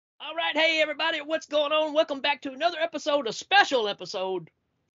All right, hey everybody, what's going on? Welcome back to another episode, a special episode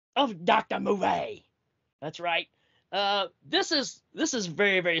of Dr. Movie. That's right. This is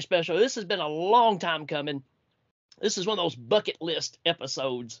very, very special. This has been a long time coming. This is one of those bucket list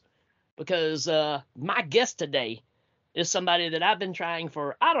episodes because my guest today is somebody that I've been trying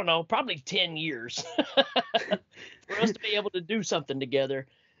for, I don't know, probably 10 years for us to be able to do something together.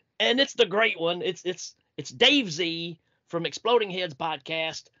 And it's the great one. It's Dave Z from Exploding Heads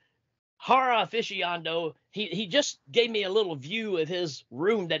podcast. Horror aficionado. He just gave me a little view of his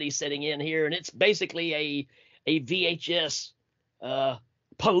room that he's sitting in here, and it's basically a VHS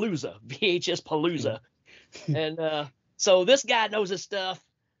palooza. And so this guy knows his stuff.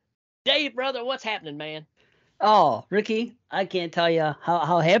 Dave, brother, what's happening, man? Oh, Ricky, I can't tell you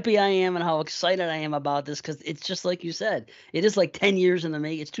how happy I am and how excited I am about this, because it's just like you said. It is like 10 years in the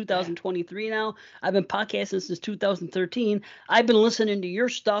making. It's 2023 now. I've been podcasting since 2013. I've been listening to your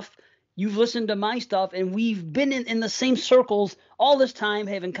stuff. You've listened to my stuff, and we've been in the same circles all this time,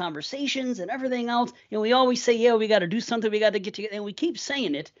 having conversations and everything else. And we always say, yeah, we got to do something. We got to get together. And we keep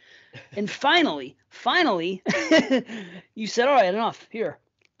saying it. And finally, you said, all right, enough. Here,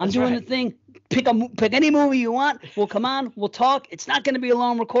 I'm doing the thing. Pick any movie you want. We'll come on. We'll talk. It's not going to be a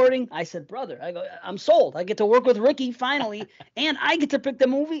long recording. I said, brother, I'm sold. I get to work with Ricky finally, and I get to pick the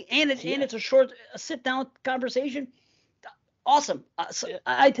movie, and it's a short sit-down conversation. Awesome.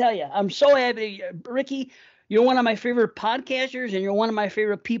 I tell you, I'm so happy. Ricky, you're one of my favorite podcasters, and you're one of my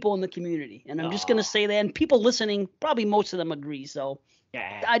favorite people in the community. And I'm just going to say that. And people listening, probably most of them agree. So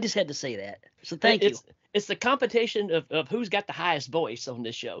yeah. I just had to say that. So thank you. It's the competition of who's got the highest voice on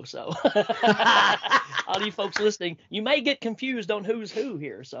this show. So all you folks listening, you may get confused on who's who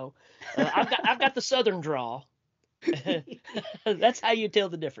here. So I've got the Southern drawl. That's how you tell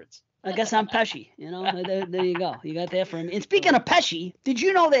the difference. I guess I'm Pesci, there you go. You got that for him. And speaking of Pesci, did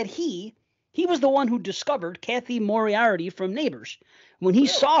you know that he was the one who discovered Kathy Moriarty from Neighbors? When he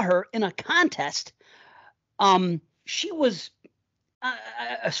saw her in a contest, she was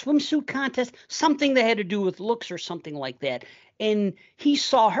a swimsuit contest, something that had to do with looks or something like that. And he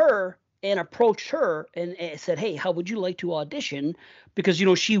saw her and approached her and said, hey, how would you like to audition? Because,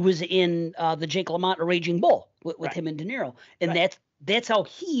 she was in the Jake LaMotta Raging Bull with him and De Niro. And that's how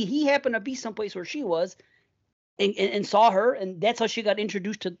he happened to be someplace where she was and saw her. And that's how she got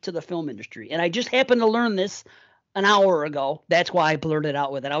introduced to the film industry. And I just happened to learn this an hour ago. That's why I blurted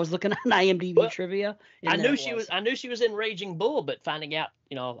out with it. I was looking on IMDb trivia. I knew she was in Raging Bull, but finding out,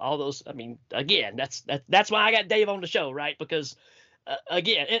 all those, I mean, again, that's why I got Dave on the show, right? Because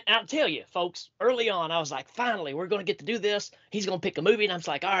again, and I'll tell you, folks, early on, I was like, finally, we're going to get to do this. He's going to pick a movie. And I was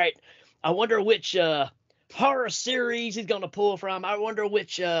like, all right, I wonder which horror series he's going to pull from. I wonder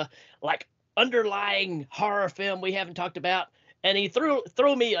which underlying horror film we haven't talked about. And he threw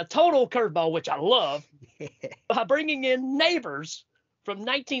me a total curveball, which I love, by bringing in Neighbors from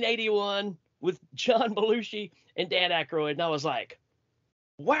 1981 with John Belushi and Dan Aykroyd. And I was like,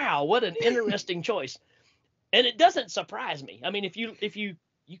 wow, what an interesting choice. And it doesn't surprise me. I mean, if you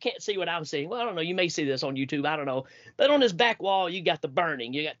can't see what I'm seeing, well, I don't know. You may see this on YouTube. I don't know. But on his back wall, you got The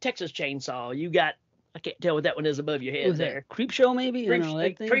Burning. You got Texas Chainsaw. You got, I can't tell what that one is above your head there. Creep Show, maybe?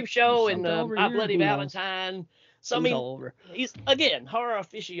 Creep Show and My Bloody Valentine. So, I mean, he's, again, horror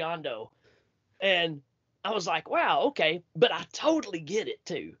aficionado. And I was like, wow, okay. But I totally get it,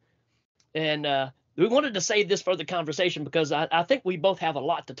 too. And we wanted to save this for the conversation because I think we both have a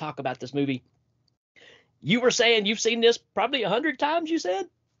lot to talk about this movie. You were saying you've seen this probably 100 times, you said?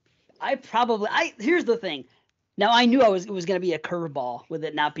 Here's the thing. Now, I knew it was going to be a curveball with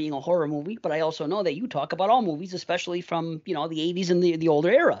it not being a horror movie, but I also know that you talk about all movies, especially from, the 80s and the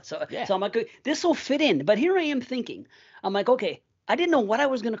older era. So I'm like, this will fit in. But here I am thinking, I'm like, okay, I didn't know what I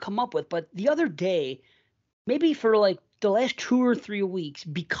was going to come up with. But the other day, maybe for like the last 2 or 3 weeks,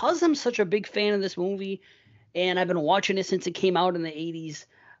 because I'm such a big fan of this movie and I've been watching it since it came out in the 80s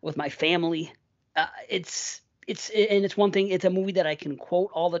with my family, it's one thing. It's a movie that I can quote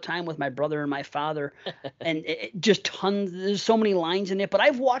all the time with my brother and my father, and just tons. There's so many lines in it, but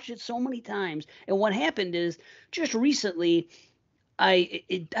I've watched it so many times. And what happened is just recently, I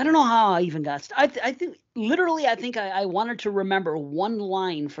don't know how I even got started. I think I wanted to remember one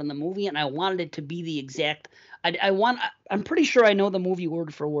line from the movie, and I wanted it to be the exact. I'm pretty sure I know the movie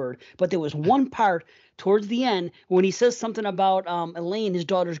word for word, but there was one part towards the end when he says something about Elaine, his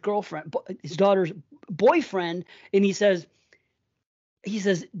daughter's boyfriend, and he says,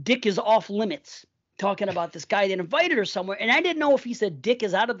 Dick is off limits, talking about this guy that invited her somewhere. And I didn't know if he said Dick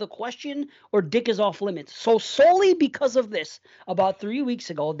is out of the question or Dick is off limits. So solely because of this, about 3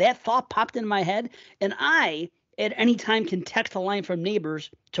 weeks ago, that thought popped in my head, and I at any time can text a line from Neighbors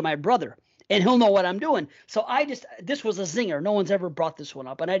to my brother, and he'll know what I'm doing. So this was a zinger. No one's ever brought this one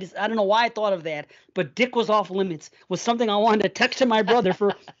up. And I don't know why I thought of that, but Dick was off limits was something I wanted to text to my brother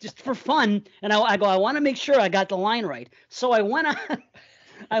for just for fun. And I go, I want to make sure I got the line right. So I went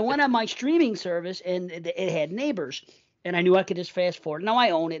on my streaming service, and it had Neighbors. And I knew I could just fast forward. Now I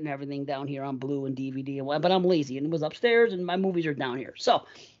own it and everything down here on Blue and DVD, but I'm lazy, and it was upstairs, and my movies are down here. So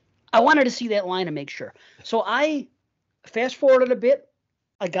I wanted to see that line and make sure. So I fast forwarded a bit.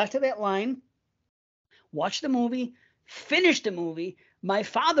 I got to that line, watched the movie, finished the movie. My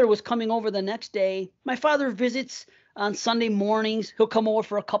father was coming over the next day. My father visits on Sunday mornings. He'll come over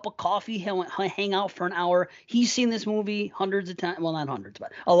for a cup of coffee. He'll hang out for an hour. He's seen this movie hundreds of times. Well, not hundreds,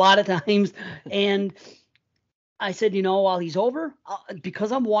 but a lot of times. And I said, while he's over,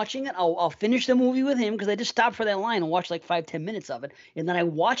 because I'm watching it, I'll finish the movie with him, because I just stopped for that line and watched like 5-10 minutes of it. And then I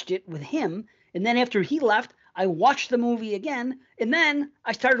watched it with him. And then after he left, I watched the movie again, and then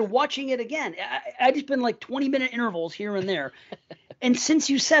I started watching it again. I just been like 20-minute intervals here and there. And since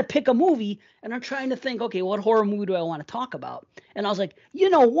you said pick a movie, and I'm trying to think, okay, what horror movie do I want to talk about? And I was like, you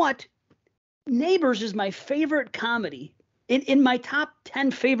know what? Neighbors is my favorite comedy in my top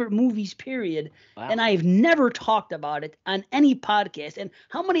 10 favorite movies, period. Wow. And I've never talked about it on any podcast. And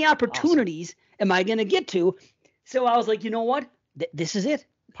how many opportunities am I going to get to? So I was like, you know what? This is it.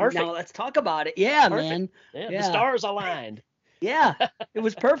 Perfect. Now let's talk about it. Yeah, perfect. Man. Yeah, the stars aligned. Yeah, it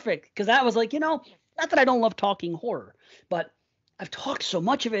was perfect, because I was like, not that I don't love talking horror, but I've talked so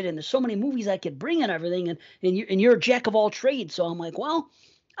much of it, and there's so many movies I could bring and everything, and you're a jack of all trades. So I'm like, well,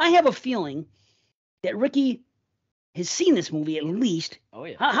 I have a feeling that Ricky has seen this movie at least. Oh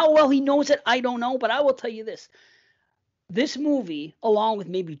yeah. How well he knows it, I don't know, but I will tell you this: this movie, along with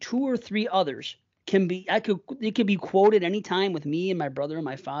maybe 2 or 3 others, it could be quoted anytime with me and my brother and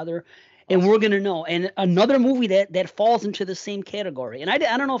my father, and we're gonna know. And another movie that falls into the same category. And I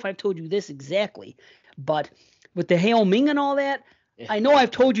don't know if I've told you this exactly, but with the Hail Ming and all that, yeah. I know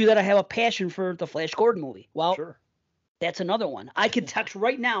I've told you that I have a passion for the Flash Gordon movie. Well, sure. That's another one. I could text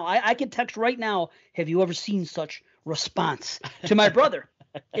right now. I could text right now. Have you ever seen such response to my brother?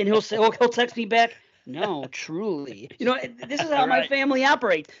 And he'll text me back. No, truly. This is how my family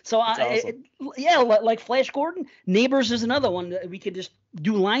operates. So, awesome. Like Flash Gordon, Neighbors is another one that we could just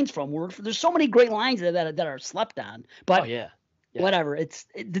do lines from. There's so many great lines that are slept on. But whatever.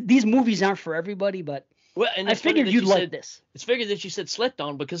 These movies aren't for everybody, but and I figured you'd like this. It's figured that you said slept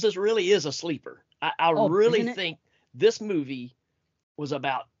on, because this really is a sleeper. I really think this movie was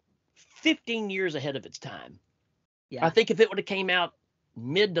about 15 years ahead of its time. Yeah. I think if it would have came out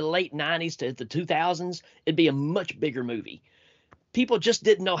mid to late 90s to the 2000s, it'd be a much bigger movie. People just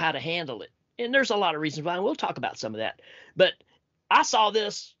didn't know how to handle it. And there's a lot of reasons why, and we'll talk about some of that. But I saw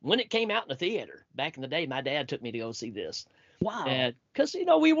this when it came out in the theater. Back in the day, my dad took me to go see this. Wow. Because,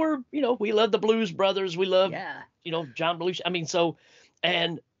 we were, we loved the Blues Brothers. We loved, John Belushi. I mean,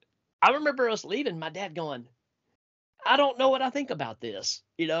 and I remember us leaving, my dad going, I don't know what I think about this,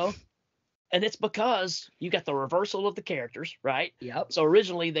 And it's because you got the reversal of the characters, right? Yep. So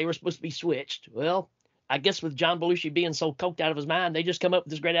originally they were supposed to be switched. Well, I guess with John Belushi being so coked out of his mind, they just come up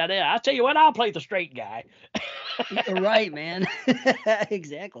with this great idea. I'll tell you what, I'll play the straight guy. Right, man.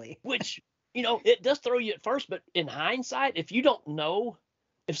 Exactly. Which, it does throw you at first, but in hindsight, if you don't know,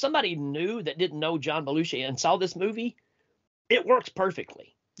 if somebody knew that didn't know John Belushi and saw this movie, it works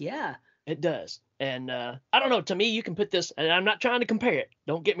perfectly. Yeah. It does. And I don't know, to me, you can put this, and I'm not trying to compare it,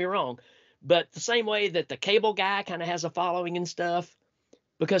 don't get me wrong, but the same way that the Cable Guy kind of has a following and stuff,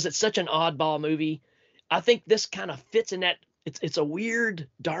 because it's such an oddball movie, I think this kind of fits in that. It's a weird,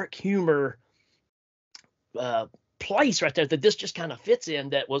 dark humor place right there that this just kind of fits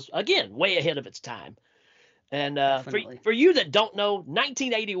in, that was, again, way ahead of its time. And for you that don't know,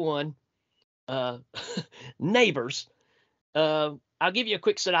 1981, Neighbors, I'll give you a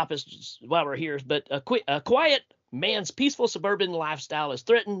quick synopsis while we're here, but a quiet man's peaceful suburban lifestyle is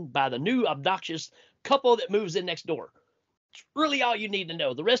threatened by the new obnoxious couple that moves in next door. It's really all you need to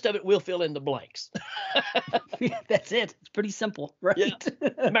know. The rest of it will fill in the blanks. That's it. It's pretty simple, right?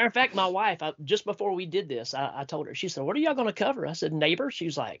 Yeah. Matter of fact, my wife, just before we did this, I told her, she said, what are y'all going to cover? I said, Neighbor. She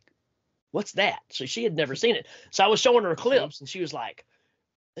was like, what's that? So she had never seen it. So I was showing her clips, and she was like,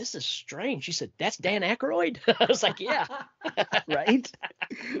 this is strange. She said, that's Dan Aykroyd? I was like, yeah. Right?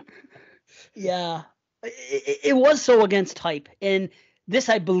 Yeah. It was so against type. And this,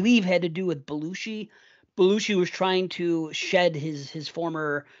 I believe, had to do with Belushi. Belushi was trying to shed his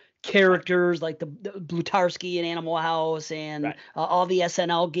former characters, like the Blutarsky in Animal House and all the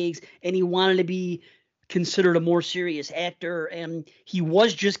SNL gigs. And he wanted to be considered a more serious actor, and he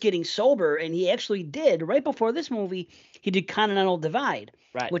was just getting sober, and he actually did right before this movie. He did Continental Divide,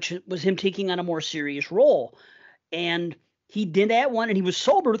 Right. which was him taking on a more serious role, and he did that one, and he was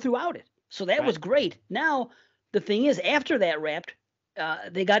sober throughout it, so that was great. Now the thing is, after that wrapped,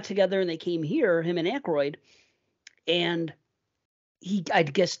 they got together and they came here, him and Aykroyd, and I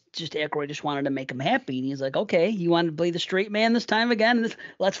guess just Aykroyd just wanted to make him happy, and he's like, okay, you want to play the straight man this time again?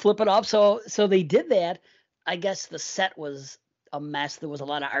 Let's flip it up. So they did that. I guess the set was a mess. There was a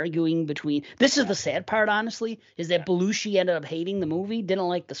lot of arguing between. This is the sad part, honestly, is that Belushi ended up hating the movie, didn't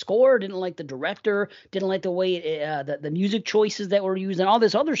like the score, didn't like the director, didn't like the way the music choices that were used, and all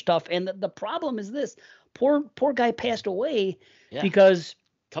this other stuff. And the problem is this: poor guy passed away because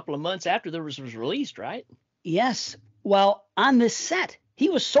a couple of months after this was released, right? Yes. Well, on this set, he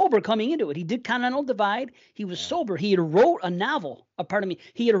was sober coming into it. He did Continental Divide. He was sober. He had wrote a novel.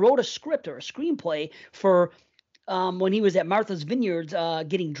 He had wrote a script or a screenplay for when he was at Martha's Vineyards,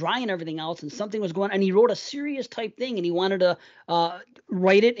 getting dry and everything else, and something was going on. And he wrote a serious type thing, and he wanted to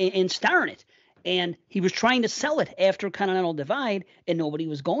write it and star in it. And he was trying to sell it after Continental Divide, and nobody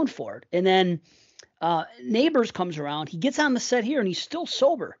was going for it. And then Neighbors comes around. He gets on the set here, and he's still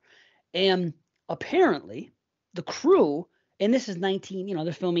sober. And apparently the crew, and this is they're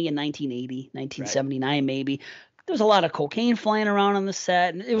filming in 1980, 1979 maybe. There was a lot of cocaine flying around on the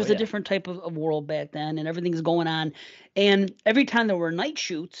set, and it was a different type of world back then, and everything's going on. And every time there were night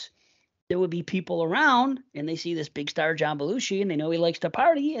shoots, there would be people around, and they see this big star John Belushi, and they know he likes to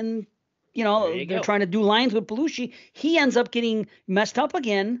party, and they're trying to do lines with Belushi. He ends up getting messed up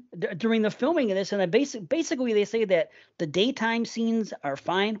again during the filming of this. And basically they say that the daytime scenes are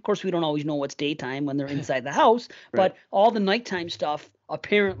fine. Of course, we don't always know what's daytime when they're inside the house, but all the nighttime stuff,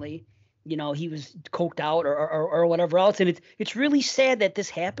 apparently, he was coked out or whatever else. And it's really sad that this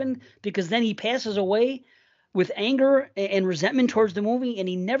happened, because then he passes away with anger and resentment towards the movie, and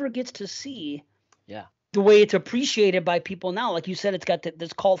he never gets to see the way it's appreciated by people now. Like you said, it's got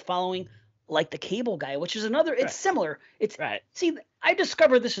this cult following, like The Cable Guy, which is another. It's similar. See, I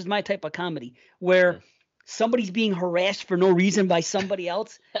discovered this is my type of comedy where somebody's being harassed for no reason by somebody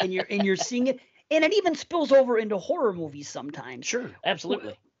else, and you're seeing it, and it even spills over into horror movies sometimes. Sure,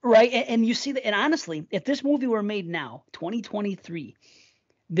 absolutely. Right, and you see that. And honestly, if this movie were made now, 2023,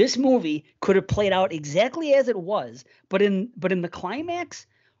 this movie could have played out exactly as it was, but in the climax,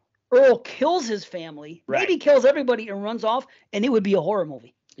 Earl kills his family, maybe kills everybody, and runs off, and it would be a horror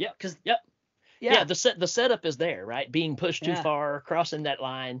movie. The setup is there, right? Being pushed too far, crossing that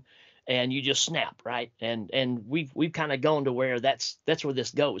line, and you just snap, right? And we've kind of gone to where that's where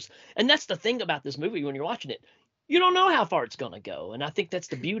this goes. And that's the thing about this movie when you're watching it. You don't know how far it's going to go, and I think that's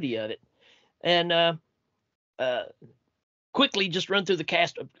the beauty of it. And quickly just run through the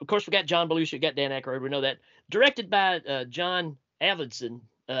cast. Of course, we got John Belushi, we got Dan Aykroyd, we know that. Directed by John Avildsen,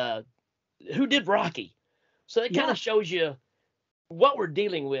 who did Rocky. So it kind of shows you what we're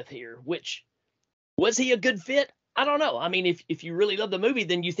dealing with here, which, was he a good fit? I don't know. I mean, if you really love the movie,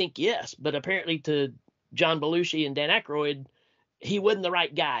 then you think yes. But apparently to John Belushi and Dan Aykroyd, he wasn't the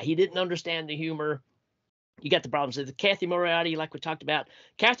right guy. He didn't understand the humor. You got the problems with Kathy Moriarty, like we talked about.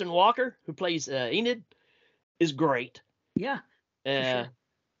 Catherine Walker, who plays Enid, is great. Yeah. Sure.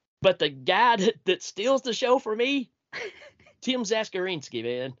 But the guy that steals the show for me, Tim Zaskarinsky,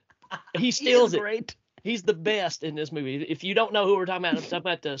 man. He steals it. Great. He's the best in this movie. If you don't know who we're talking about, I'm talking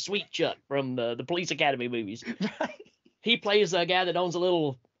about the Sweet Chuck from the Police Academy movies. Right. He plays a guy that owns a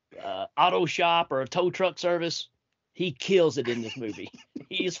little auto shop or a tow truck service. He kills it in this movie.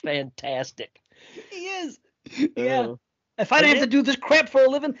 He's fantastic. He is. Yeah. If I didn't have to do this crap for a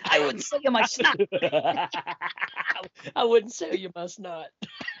living, I wouldn't sell you my snot. I wouldn't sell you my snot.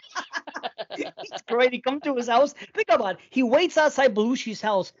 He's great. He comes to his house. Think about it. He waits outside Belushi's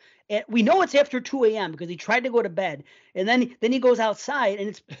house. And we know it's after 2 a.m. because he tried to go to bed. And then he goes outside, and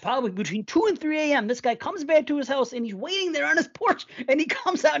it's probably between 2 and 3 a.m. This guy comes back to his house, and he's waiting there on his porch. And he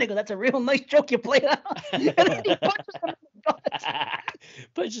comes out, and he goes, "That's a real nice joke you played out." And then he punches him in the gut.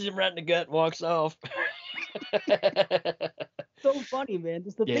 Punches him right in the gut and walks off. So funny, man.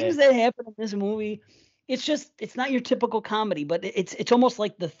 Just the things that happen in this movie. It's not your typical comedy, but it's almost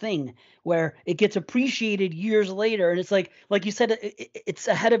like The Thing, where it gets appreciated years later, and it's like you said, it's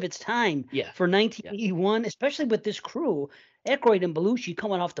ahead of its time for 1981, especially with this crew, Aykroyd and Belushi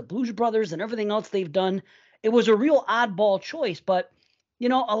coming off the Blues Brothers and everything else they've done. It was a real oddball choice, but a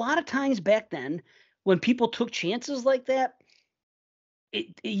lot of times back then, when people took chances like that, it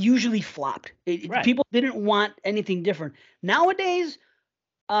usually flopped. People didn't want anything different. Nowadays,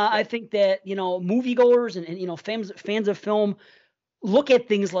 I think that moviegoers and fans of film look at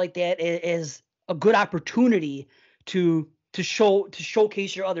things like that as a good opportunity to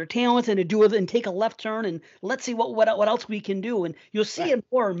showcase your other talents and to do it and take a left turn and let's see what else we can do. And you'll see it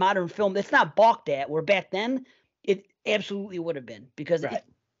more in modern film. It's not balked at, where back then it absolutely would have been, because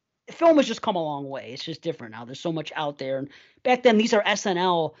film has just come a long way. It's just different now. There's so much out there. And back then, these are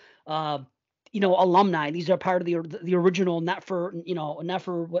SNL, alumni. These are part of the original, not for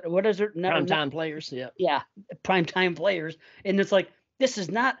what is it? Primetime players. Yeah. Yeah, primetime players. And it's like, this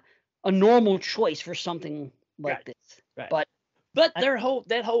is not a normal choice for something like this. Right. But that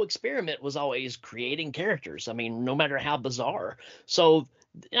whole experiment was always creating characters. I mean, no matter how bizarre. So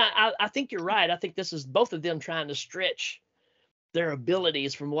I think you're right. I think this is both of them trying to stretch their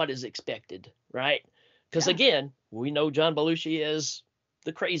abilities from what is expected, right? Because again, we know John Belushi is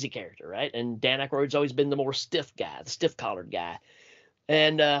the crazy character, right? And Dan Aykroyd's always been the more stiff guy, the stiff-collared guy.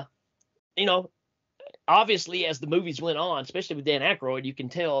 And obviously, as the movies went on, especially with Dan Aykroyd, you can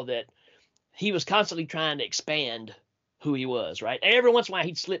tell that he was constantly trying to expand who he was, right? Every once in a while,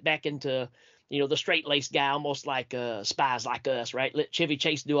 he'd slip back into, the straight-laced guy, almost like Spies Like Us, right? Let Chevy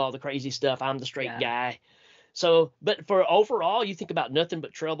Chase do all the crazy stuff. I'm the straight guy. So, but for overall, you think about Nothing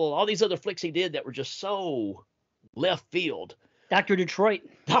But Trouble, all these other flicks he did that were just so left field. Dr. Detroit,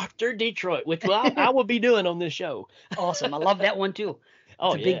 which I will be doing on this show. Awesome. I love that one too.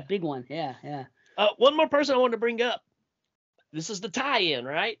 It's a big one. Yeah. One more person I wanted to bring up. This is the tie-in,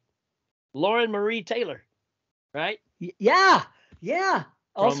 right? Lauren Marie Taylor, right? Yeah.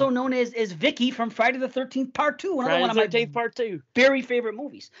 Also known as Vicky from Friday the 13th Part 2. Friday the 13th Part 2. Very favorite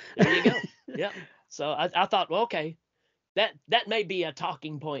movies. There you go. Yeah. So I thought, well, okay, that may be a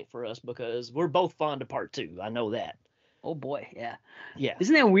talking point for us because we're both fond of Part 2. I know that. Oh boy, yeah. Yeah.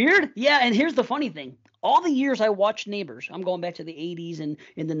 Isn't that weird? Yeah, and here's the funny thing. All the years I watched Neighbors, I'm going back to the 80s and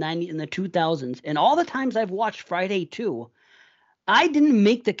in the 90s and the 2000s, and all the times I've watched Friday 2, I didn't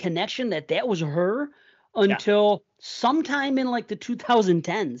make the connection that was her until sometime in like the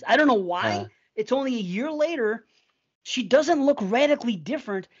 2010s. I don't know why. It's only a year later. She doesn't look radically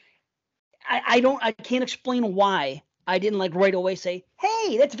different. I can't explain why I didn't like right away say,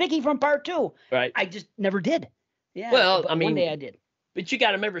 hey, that's Vicky from Part 2. Right. I just never did. Yeah. Well, I mean, one day I did. But you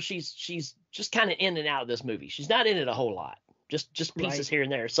got to remember, she's just kind of in and out of this movie. She's not in it a whole lot, just pieces here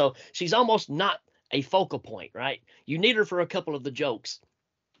and there. So she's almost not a focal point, right? You need her for a couple of the jokes.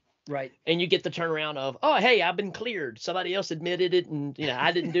 Right. And you get the turnaround of, oh, hey, I've been cleared. Somebody else admitted it, and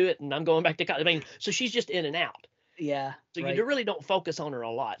I didn't do it, and I'm going back to college. I mean, so she's just in and out. Yeah. So you really don't focus on her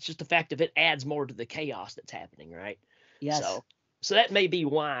a lot. It's just the fact of it adds more to the chaos that's happening, right? Yes. So that may be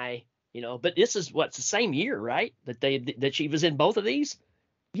why, but this is the same year, right? That she was in both of these?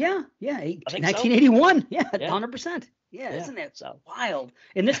 Yeah. I think 1981. So. Yeah, 100%. Yeah, isn't that wild?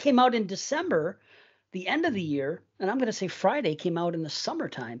 And this came out in December, the end of the year, and I'm going to say Friday came out in the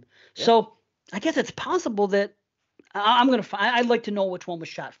summertime. Yeah. So I guess it's possible that I'd like to know which one was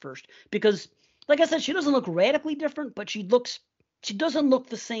shot first, because like I said, she doesn't look radically different, but she doesn't look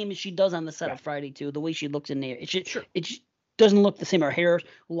the same as she does on the set of Friday 2, the way she looks in there. It doesn't look the same. Her hair's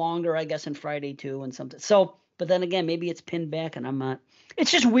longer, I guess, in Friday 2 and something. So, but then again, maybe it's pinned back and I'm not.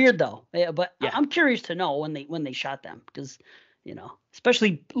 It's just weird though. But I'm curious to know when they shot them, because,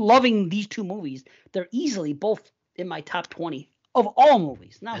 especially loving these two movies, they're easily both in my top 20 of all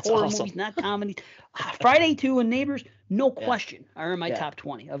movies, not horror movies, not comedies. Friday 2 and Neighbors, no question, are in my top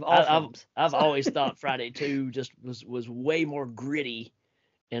 20 of all films. I've always thought Friday 2 just was way more gritty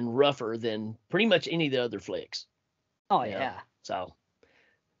and rougher than pretty much any of the other flicks. Oh, yeah. So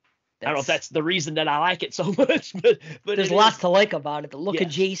I don't know if that's the reason that I like it so much, but there's lots to like about it. The look of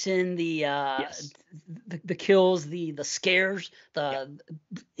Jason, the kills, the scares,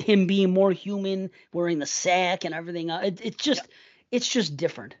 him being more human, wearing the sack and everything. It's just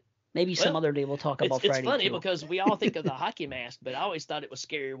different. Maybe some other day we'll talk about Friday. It's funny too. Because we all think of the hockey mask, but I always thought it was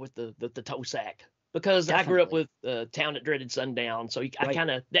scarier with the toe sack, because I grew up with Town That Dreaded Sundown, so I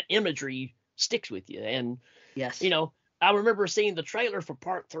kind of, that imagery sticks with you. And yes, I remember seeing the trailer for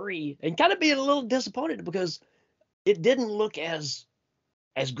Part 3 and kind of being a little disappointed because it didn't look as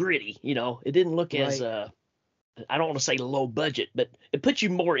gritty. It didn't look as I don't want to say low budget, but it puts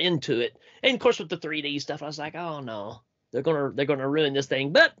you more into it. And of course, with the 3D stuff, I was like, oh no, they're gonna ruin this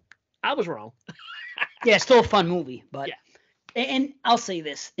thing. But I was wrong. Yeah, still a fun movie, but and I'll say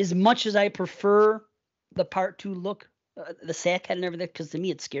this: as much as I prefer the Part 2 look, the sack head and everything, because to me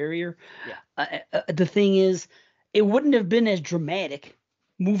it's scarier. Yeah. The thing is, it wouldn't have been as dramatic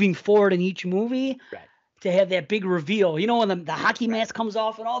moving forward in each movie. Right. to have that big reveal. You know, when the hockey mask comes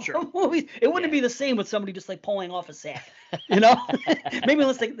off and all the movies, it wouldn't be the same with somebody just like pulling off a sack. You know, maybe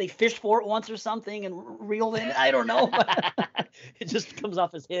unless they fished for it once or something and reeled in. I don't know. It just comes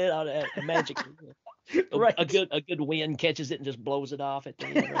off his head out of magic. Right. A good wind catches it and just blows it off at the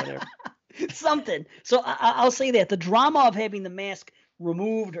end or whatever. Something. So I'll say that the drama of having the mask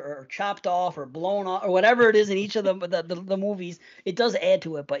removed or chopped off or blown off or whatever it is in each of the movies, it does add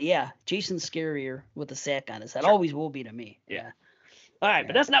to it. But yeah, Jason's scarier with the sack on his head. Always will be to me. Yeah. All right,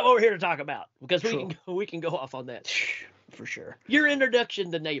 but that's not what we're here to talk about, because we can go off on that for sure. Your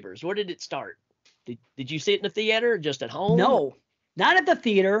introduction to Neighbors, where did it start? Did you see it in the theater or just at home? No, not at the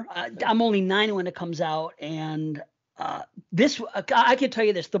theater. I'm only 9 when it comes out, and this I can tell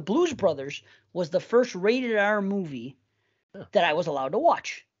you this: The Blues Brothers was the first rated R movie that I was allowed to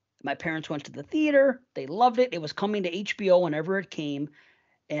watch. My parents went to the theater; they loved it. It was coming to HBO whenever it came,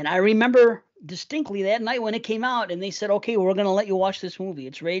 and I remember distinctly that night when it came out, and they said, "Okay, we're going to let you watch this movie.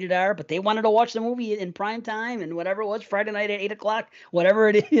 It's rated R," but they wanted to watch the movie in prime time and whatever it was, Friday night at 8:00, whatever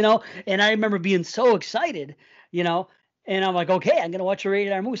it is, you know. And I remember being so excited, you know. And I'm like, okay, I'm going to watch a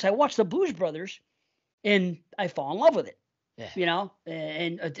rated R movie. So I watched The Blues Brothers, and I fall in love with it. Yeah. You know,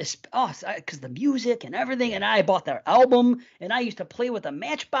 and because the music and everything, and I bought their album, and I used to play with the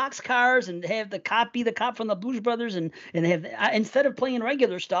Matchbox cars and have the cop from the Blues Brothers, and instead of playing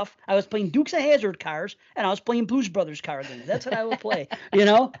regular stuff, I was playing Dukes of Hazzard cars, and I was playing Blues Brothers car games. That's what I would play, you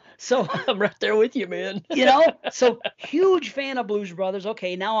know. So I'm right there with you, man. You know, so huge fan of Blues Brothers.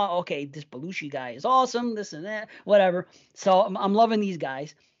 Okay, now this Belushi guy is awesome, this and that, whatever. So I'm loving these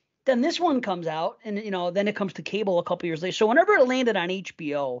guys. Then this one comes out, and you know, then it comes to cable a couple years later. So whenever it landed on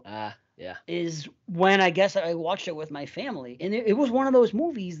HBO, is when I guess I watched it with my family, and it was one of those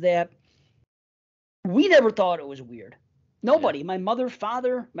movies that we never thought it was weird. Nobody, my mother,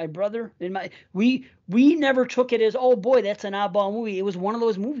 father, my brother, and we never took it as, oh boy, that's an oddball movie. It was one of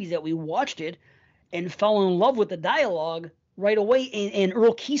those movies that we watched it and fell in love with the dialogue right away, and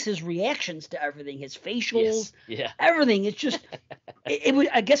Earl Keith's reactions to everything, his facials, everything. It's just,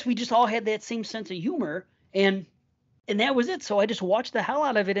 I guess we just all had that same sense of humor, and that was it. So I just watched the hell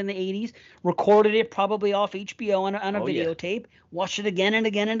out of it in the 80s, recorded it probably off HBO on a videotape, watched it again and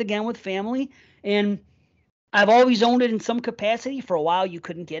again and again with family, and I've always owned it in some capacity. For a while, you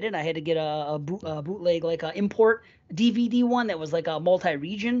couldn't get it. I had to get a bootleg, like an import DVD one that was like a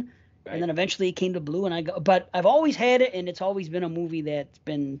multi-region. Right. And then eventually it came to Blue, but I've always had it, and it's always been a movie that's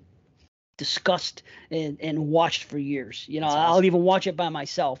been discussed and watched for years. You know, awesome. I'll even watch it by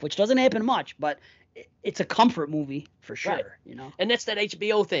myself, which doesn't happen much, but it's a comfort movie for sure. Right. You know, and that's that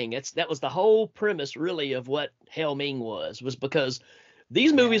HBO thing. That was the whole premise, really, of what Hail Ming was because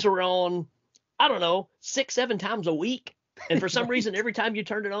these movies were on, I don't know, 6-7 times a week, and for some reason, every time you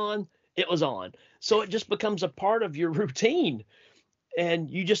turned it on, it was on. So it just becomes a part of your routine. And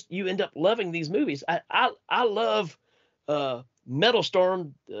you end up loving these movies. I love Metal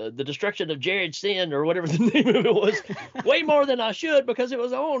Storm, the Destruction of Jared Sin, or whatever the name of it was, way more than I should, because it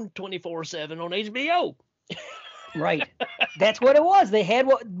was on 24/7 on HBO. Right. That's what it was. They had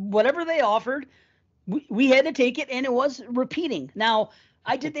whatever they offered. We had to take it, and it was repeating. Now,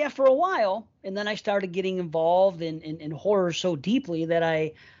 I did that for a while, and then I started getting involved in horror so deeply that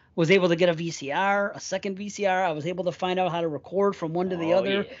I was able to get a VCR, a second VCR. I was able to find out how to record from one to the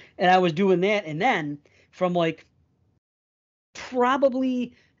other. Yeah. And I was doing that. And then from like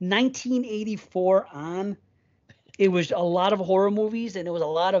probably 1984 on, it was a lot of horror movies, and it was a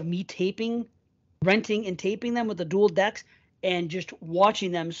lot of me renting and taping them with the dual decks, and just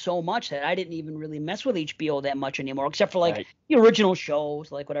watching them so much that I didn't even really mess with HBO that much anymore, except for like the original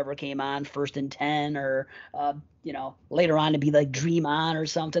shows, like whatever came on, First and 10, or you know, later on to be like Dream On or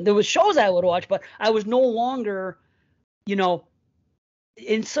something. There was shows I would watch, but I was no longer, you know,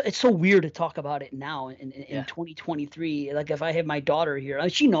 it's so weird to talk about it now in 2023. Like if I have my daughter here,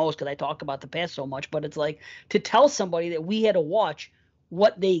 she knows because I talk about the past so much, but it's like to tell somebody that we had to watch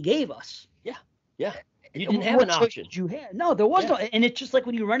what they gave us. Yeah. You didn't have an option. You had no, there was no, and it's just like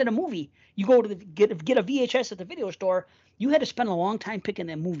when you rented a movie, you go to get a VHS at the video store. You had to spend a long time picking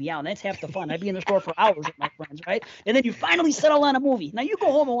that movie out, and that's half the fun. I'd be in the store for hours with my friends, right? And then you finally settle on a movie. Now you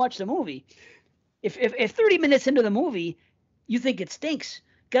go home and watch the movie. If 30 minutes into the movie, you think it stinks,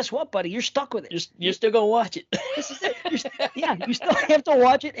 guess what, buddy? You're stuck with it. You're still gonna watch it. This is it. You still have to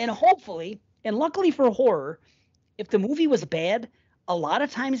watch it, and hopefully, and luckily for horror, if the movie was bad, a lot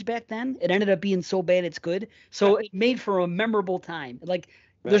of times back then, it ended up being so bad it's good. So it made for a memorable time. Like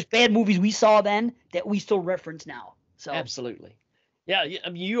there's bad movies we saw then that we still reference now. So absolutely, yeah. I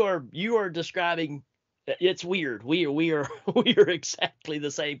mean, you are describing. It's weird. We are exactly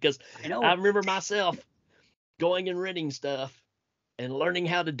the same, because I remember myself going and renting stuff and learning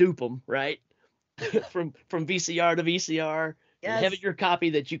how to dupe them, right? from VCR to VCR, and having your copy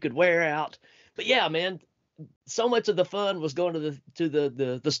that you could wear out. But yeah, man, so much of the fun was going to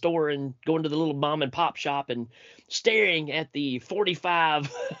the store and going to the little mom and pop shop and staring at the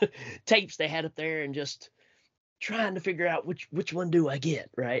 45 tapes they had up there and just trying to figure out which one do I get,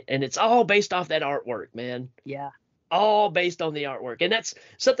 right? And it's all based off that artwork, man. Yeah. All based on the artwork. And that's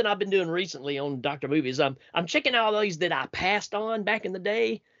something I've been doing recently on Dr. Movies. I'm checking out all these that I passed on back in the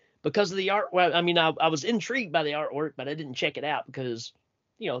day because of the art. Well, I mean, I was intrigued by the artwork, but I didn't check it out because,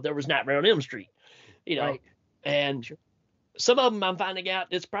 there was Nightmare on Elm Street, Right. And some of them I'm finding out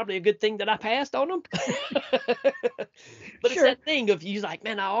it's probably a good thing that I passed on them. But it's that thing of you're like,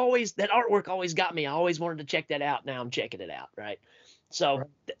 man, that artwork always got me. I always wanted to check that out. Now I'm checking it out, right? So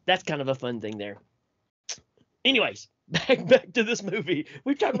that's kind of a fun thing there. Anyways, back to this movie.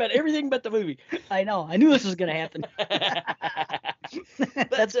 We've talked about everything but the movie. I know. I knew this was going to happen.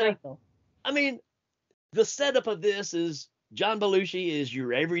 That's great, though. I mean, the setup of this is John Belushi is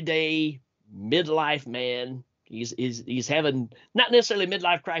your everyday midlife man. He's having not necessarily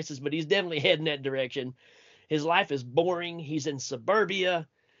midlife crisis, but he's definitely heading that direction. His life is boring. He's in suburbia,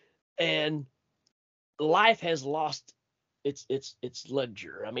 and life has lost its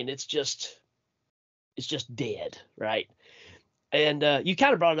luxury. I mean, it's just dead, right? And you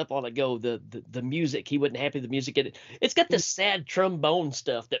kind of brought it up on ago, the music. He wasn't happy with the music in it. It's got this sad trombone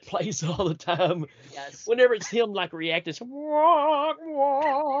stuff that plays all the time. Yes. Whenever it's him like reacting, it's walk,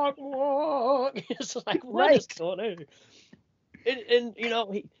 walk, walk. It's like, what is going on?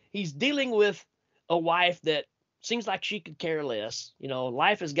 And he's dealing with a wife that seems like she could care less.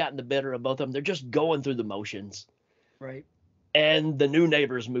 Life has gotten the better of both of them. They're just going through the motions. Right. And the new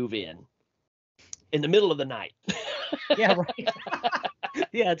neighbors move in the middle of the night. Yeah, right.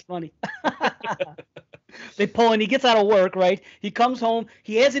 Yeah, it's funny. They pull and he gets out of work, right? He comes home.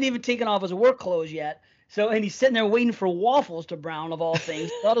 He hasn't even taken off his work clothes yet. And he's sitting there waiting for waffles to brown, of all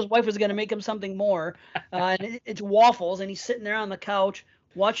things. Thought his wife was going to make him something more. And it's waffles, and he's sitting there on the couch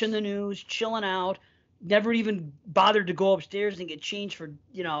watching the news, chilling out. Never even bothered to go upstairs and get changed for,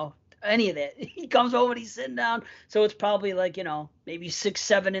 any of that. He comes home and he's sitting down. So it's probably like, maybe 6,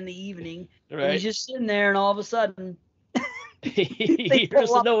 7 in the evening. Right. And he's just sitting there, and all of a sudden he hears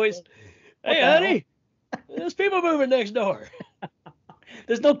the noise. Hey, honey, there's people moving next door.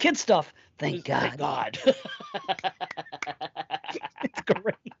 There's no kid stuff. Thank God. Thank God. It's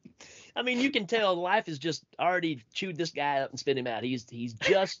great. I mean, you can tell life has just already chewed this guy up and spit him out. He's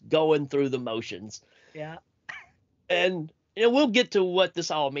just going through the motions. Yeah. And we'll get to what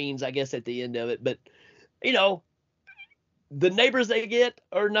this all means, I guess, at the end of it. But, the neighbors they get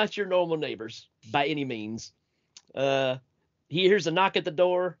are not your normal neighbors by any means. He hears a knock at the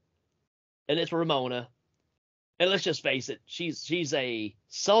door, and it's Ramona. And let's just face it, she's a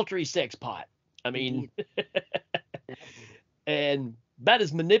sultry sex pot. I mean, and about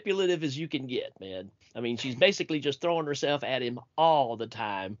as manipulative as you can get, man. I mean, she's basically just throwing herself at him all the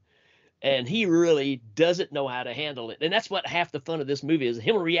time. And he really doesn't know how to handle it. And that's what half the fun of this movie is,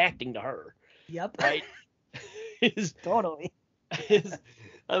 him reacting to her. Yep. Right? Totally.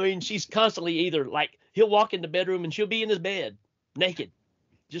 I mean, she's constantly either like, he'll walk in the bedroom and she'll be in his bed naked,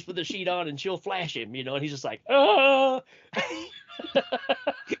 just with the sheet on, and she'll flash him, and he's just like, oh.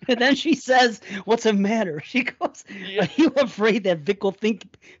 And then she says, what's the matter? She goes, Are you afraid that Vic will think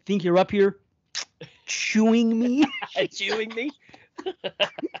you're up here chewing me? Chewing me?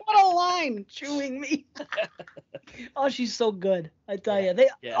 What a line, chewing me. Oh, she's so good. I tell you,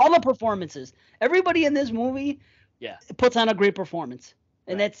 all the performances, everybody in this movie puts on a great performance.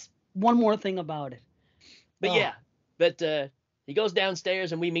 And that's one more thing about it. But he goes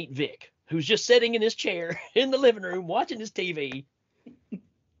downstairs and we meet Vic, who's just sitting in his chair in the living room watching his TV.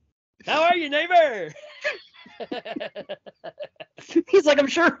 How are you, neighbor? He's like, I'm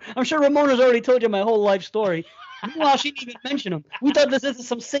sure Ramona's already told you my whole life story. Well, she didn't even mention him. We thought this is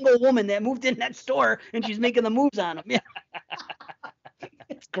some single woman that moved in next door and she's making the moves on him. Yeah.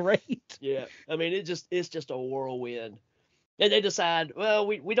 It's great. Yeah. I mean, it's just a whirlwind. And they decide, well,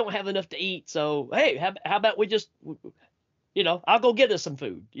 we don't have enough to eat, so hey, how about we just, I'll go get us some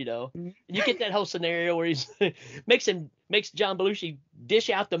food, And you get that whole scenario where he's makes John Belushi dish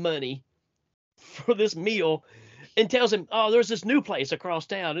out the money for this meal and tells him, oh, there's this new place across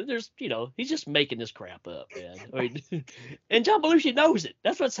town, and there's, he's just making this crap up, man. I mean, and John Belushi knows it.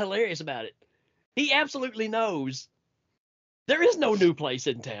 That's what's hilarious about it. He absolutely knows there is no new place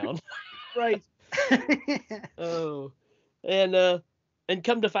in town. Right. Oh. And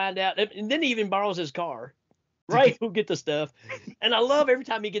come to find out, and then he even borrows his car, right? Who get the stuff. And I love every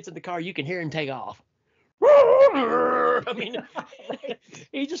time he gets in the car, you can hear him take off. I mean,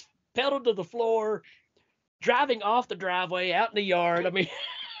 he just pedaled to the floor, driving off the driveway out in the yard. I mean,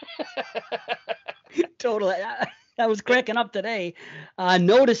 totally. I was cracking up today,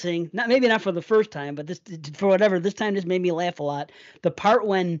 noticing, maybe not for the first time, but this, for whatever, this time this made me laugh a lot. The part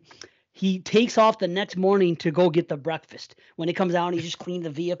when he takes off the next morning to go get the breakfast. When he comes out and he just cleaned the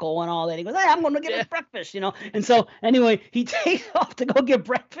vehicle and all that. He goes, hey, I'm going to get his breakfast, And so anyway, he takes off to go get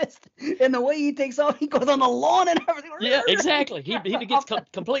breakfast. And the way he takes off, he goes on the lawn and everything. Yeah, exactly. He gets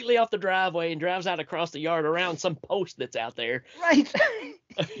completely off the driveway and drives out across the yard around some post that's out there. Right.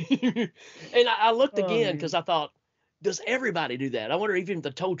 And I looked again because I thought, does everybody do that? I wonder if even the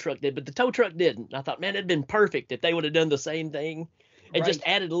tow truck did, but the tow truck didn't. And I thought, man, it'd been perfect if they would have done the same thing and just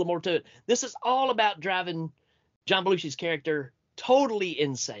added a little more to it. This is all about driving John Belushi's character totally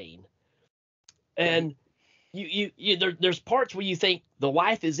insane. And there's parts where you think the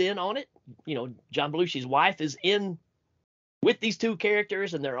wife is in on it. John Belushi's wife is in with these two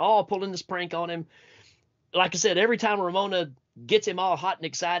characters, and they're all pulling this prank on him. Like I said, every time Ramona gets him all hot and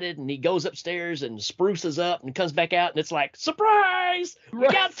excited, and he goes upstairs and spruces up and comes back out, and it's like, surprise, we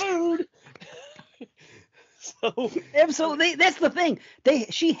got food. So absolutely, that's the thing.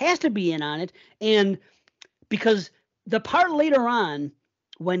 She has to be in on it, and because the part later on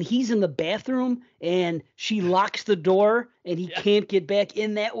when he's in the bathroom and she locks the door and he can't get back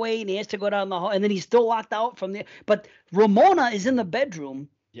in that way, and he has to go down the hall, and then he's still locked out from there. But Ramona is in the bedroom.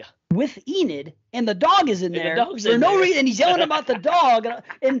 With Enid, and the dog is in there for no reason, and he's yelling about the dog,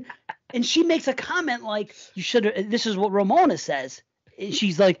 and she makes a comment like, "You should have." This is what Ramona says, and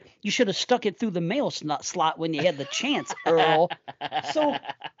she's like, "You should have stuck it through the mail slot when you had the chance, Earl." So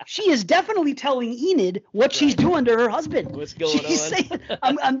she is definitely telling Enid what she's doing to her husband. What's going on? She's saying,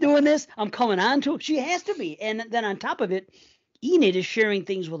 "I'm doing this. I'm coming on to it." She has to be, and then on top of it, Enid is sharing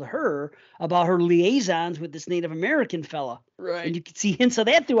things with her about her liaisons with this Native American fella. Right. And you can see hints of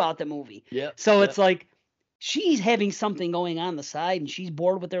that throughout the movie. Yeah. So it's like she's having something going on the side, and she's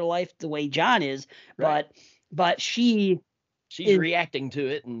bored with her life the way John is. Right. But she's reacting to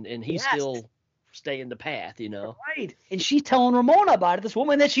it, and he's still staying the path, Right. And she's telling Ramona about it, this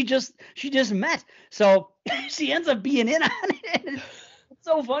woman that she just met. So she ends up being in on it. It's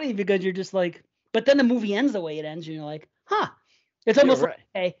so funny because you're just like, but then the movie ends the way it ends, and you're like, huh. It's almost like,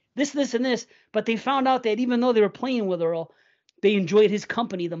 hey, this, and this. But they found out that even though they were playing with Earl, they enjoyed his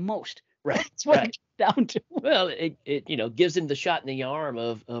company the most. Right. That's what it gets down to. Well, it gives him the shot in the arm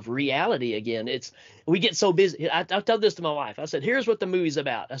of reality again. We get so busy. I tell this to my wife. I said, here's what the movie's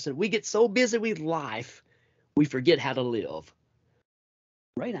about. I said, we get so busy with life, we forget how to live.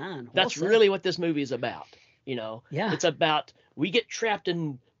 Right on. That's really what this movie is about. Yeah. It's about, we get trapped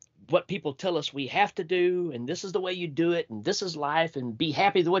in what people tell us we have to do, and this is the way you do it, and this is life, and be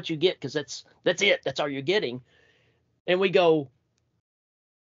happy with what you get, because that's it. That's all you're getting. And we go,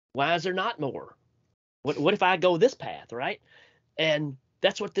 why is there not more? What if I go this path, right? And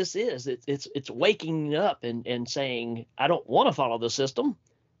that's what this is. It's waking up and saying, I don't want to follow the system.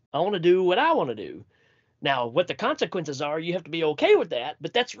 I want to do what I want to do. Now, what the consequences are, you have to be okay with that.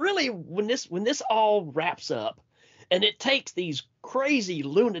 But that's really when this all wraps up. And it takes these crazy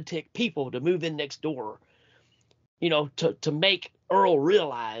lunatic people to move in next door, to make Earl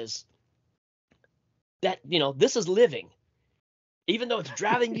realize that, this is living. Even though it's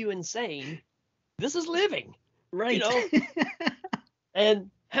driving you insane, this is living. Right.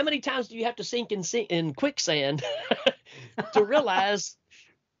 And how many times do you have to sink in quicksand to realize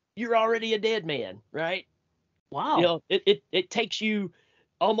you're already a dead man, right? Wow. It takes you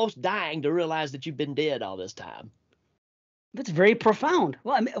almost dying to realize that you've been dead all this time. That's very profound.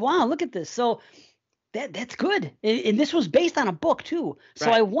 Well, wow, look at this. So that's good. And this was based on a book too. So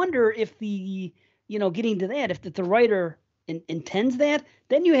right. I wonder if getting to that, if the writer intends that,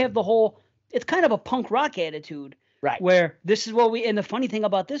 then you have the whole, it's kind of a punk rock attitude. Right. Where this is what and the funny thing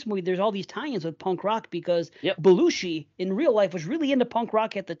about this movie, there's all these tie-ins with punk rock because Belushi in real life was really into punk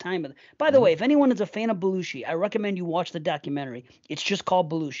rock at the time. By the way, if anyone is a fan of Belushi, I recommend you watch the documentary. It's just called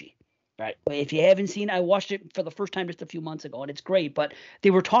Belushi. Right. If you haven't seen it, I watched it for the first time just a few months ago, and it's great. But they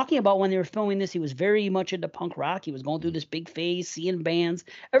were talking about when they were filming this, he was very much into punk rock. He was going through this big phase, seeing bands,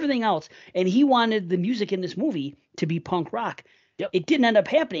 everything else. And he wanted the music in this movie to be punk rock. Yep. It didn't end up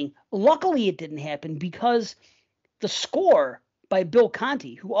happening. Luckily, it didn't happen because the score by Bill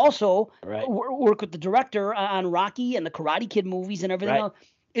Conti, who also worked with the director on Rocky and the Karate Kid movies and everything else,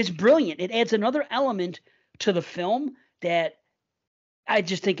 is brilliant. It adds another element to the film that I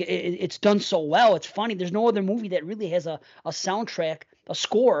just think it's done so well. It's funny. There's no other movie that really has a soundtrack, a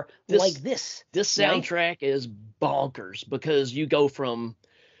score like this. This soundtrack is bonkers because you go from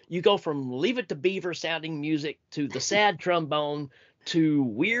you go from Leave It to Beaver sounding music to the sad trombone to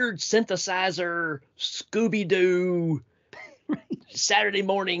weird synthesizer, Scooby-Doo, Saturday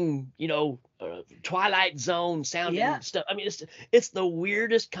morning, Twilight Zone sounding stuff. I mean, it's the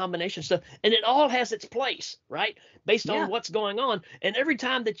weirdest combination of stuff, and it all has its place, right? Based on what's going on. And every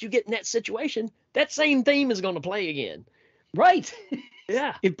time that you get in that situation, that same theme is going to play again. Right.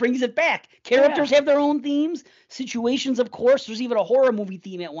 Yeah. It brings it back. Characters have their own themes. Situations, of course. There's even a horror movie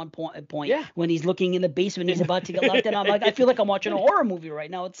theme at one point when he's looking in the basement, he's about to get locked in. I'm like, I feel like I'm watching a horror movie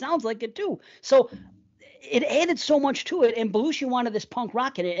right now. It sounds like it too. So it added so much to it, and Belushi wanted this punk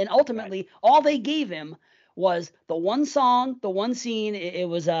rock in it, and ultimately all they gave him was the one song, the one scene. It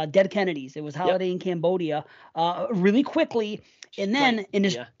was Dead Kennedys. It was Holiday in Cambodia, really quickly, and then in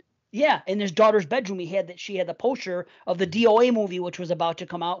his in his daughter's bedroom, she had the poster of the DOA movie, which was about to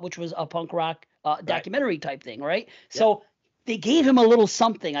come out, which was a punk rock documentary type thing, right? So they gave him a little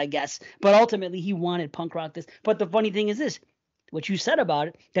something, I guess, but ultimately he wanted punk rock this. But the funny thing is this. What you said about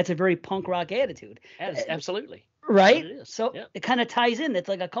it, that's a very punk rock attitude. Absolutely. Right? It is. So it kind of ties in. It's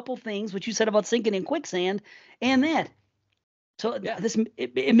like a couple things, what you said about sinking in quicksand and that. So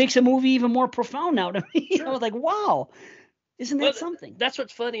it makes a movie even more profound now to me. Sure. I was like, wow, isn't that something? That's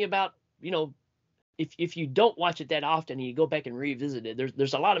what's funny about, if you don't watch it that often and you go back and revisit it,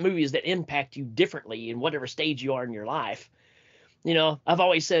 there's a lot of movies that impact you differently in whatever stage you are in your life. I've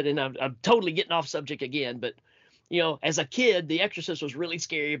always said, and I'm totally getting off subject again, but as a kid, The Exorcist was really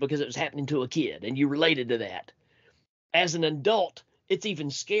scary because it was happening to a kid and you related to that. As an adult, it's even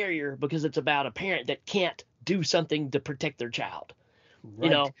scarier because it's about a parent that can't do something to protect their child.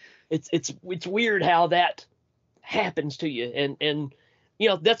 Right. It's weird how that happens to you. And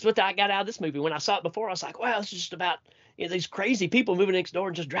that's what I got out of this movie. When I saw it before, I was like, wow, it's just about these crazy people moving next door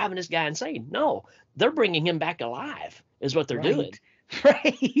and just driving this guy insane. No, they're bringing him back alive is what they're doing.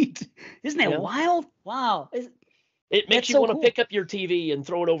 Right. Isn't that wild? Wow. It makes you want to pick up your TV and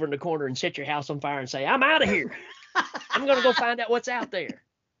throw it over in the corner and set your house on fire and say, I'm out of here. I'm going to go find out what's out there.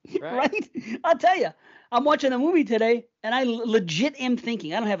 Right? I'll tell you, I'm watching a movie today, and I legit am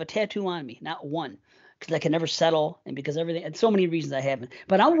thinking, I don't have a tattoo on me, not one, because I can never settle, and because everything, and so many reasons I haven't.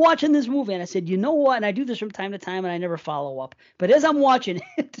 But I'm watching this movie, and I said, you know what? And I do this from time to time, and I never follow up. But as I'm watching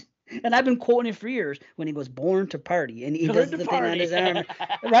it, and I've been quoting it for years, when he goes, born to party, and he does the thing on his arm,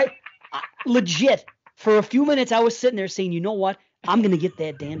 right? Legit. For a few minutes, I was sitting there saying, you know what? I'm going to get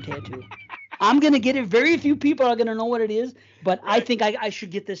that damn tattoo. I'm going to get it. Very few people are going to know what it is, but I think I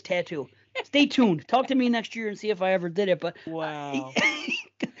should get this tattoo. Stay tuned. Talk to me next year and see if I ever did it. But wow.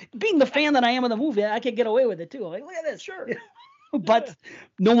 Being the fan that I am of the movie, I could get away with it, too. I'm like, look at this. Sure. But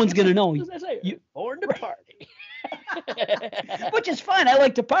no one's going to know. Born to party. Which is fine. I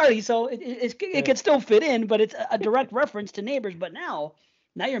like to party, so it can still fit in, but it's a direct reference to Neighbors. But now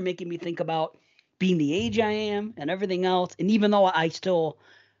you're making me think about being the age I am and everything else. And even though I still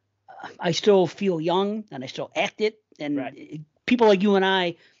feel young and I still act it, and people like you and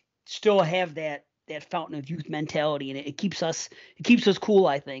I still have that fountain of youth mentality, and it keeps us cool,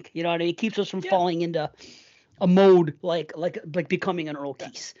 I think. You know what I mean? It keeps us from falling into a mode like becoming an Earl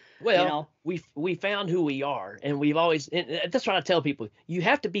Keese. Well, we found who we are, and we've always, and that's what I tell people. You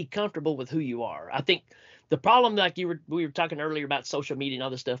have to be comfortable with who you are. I think the problem, like we were talking earlier about social media and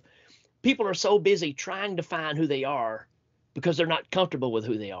all this stuff, people are so busy trying to find who they are because they're not comfortable with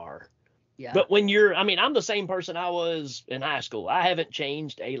who they are. Yeah. But when I'm the same person I was in high school. I haven't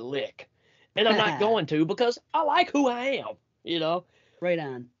changed a lick, and I'm not going to, because I like who I am, Right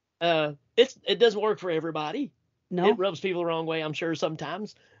on. It doesn't work for everybody. No. It rubs people the wrong way, I'm sure,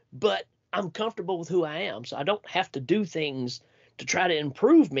 sometimes, but I'm comfortable with who I am. So I don't have to do things to try to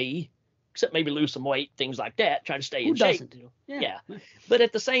improve me, except maybe lose some weight, things like that, try to stay in shape. Yeah. But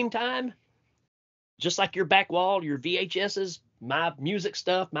at the same time, just like your back wall, your VHSs, my music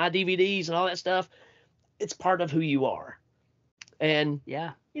stuff, my DVDs and all that stuff, it's part of who you are. And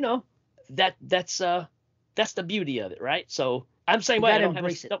that's the beauty of it, right? So I'm the same way. I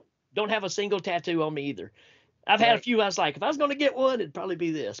don't have a single tattoo on me either. I've had a few I was like, if I was going to get one, it'd probably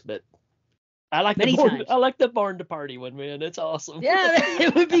be this, but I like the born to party one, man. It's awesome. Yeah,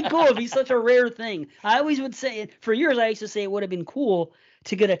 it would be cool. It'd be such a rare thing. I always would say, for years, I used to say it would have been cool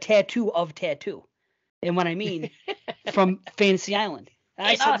to get a tattoo of tattoo. And what I mean, from Fantasy Island.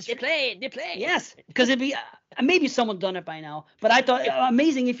 They play. Yes, because it'd be, maybe someone's done it by now, but I thought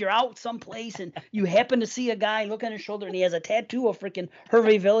amazing if you're out someplace and you happen to see a guy look on his shoulder and he has a tattoo of freaking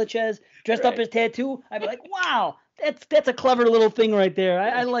Hervé Villachez dressed up as tattoo. I'd be like, wow. That's a clever little thing right there.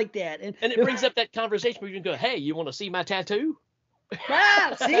 I like that. And it brings up that conversation where you can go, hey, you want to see my tattoo?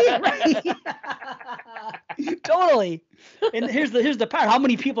 See? Right. Totally. And here's the part. How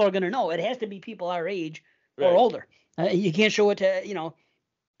many people are going to know? It has to be people our age or older. You can't show it to,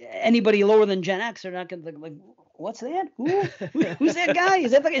 anybody lower than Gen X. They're not going to like, what's that? Who's that guy?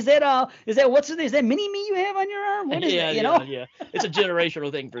 Is that what's his name? Is that mini me you have on your arm? What is it? Yeah. It's a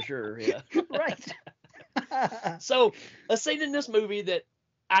generational thing for sure. Yeah. Right. So a scene in this movie that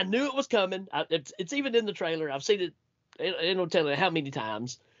I knew it was coming. It's even in the trailer. I've seen it. I don't tell you how many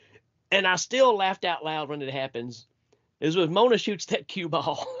times, and I still laughed out loud when it happens. Is when Mona shoots that cue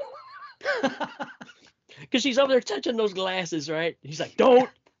ball. Because she's over there touching those glasses, right? He's like, "Don't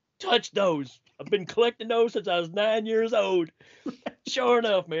touch those. I've been collecting those since I was 9 years old." Sure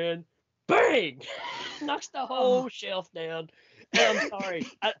enough, man, bang! Knocks the whole shelf down. And I'm sorry,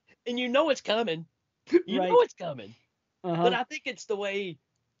 and you know it's coming. You know it's coming. But I think it's the way,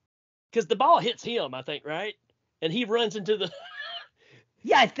 because the ball hits him, I think, right? And he runs into the.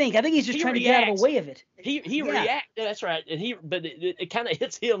 Yeah, I think he's just trying to get out of the way of it. He reacts. That's right. And but it kind of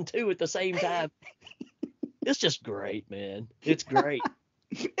hits him too at the same time. It's just great, man. It's great.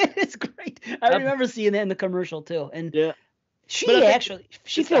 It's great. I remember seeing that in the commercial too. And she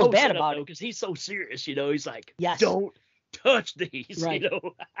feels bad about it because he's so serious. He's like, yes, don't touch these. Right.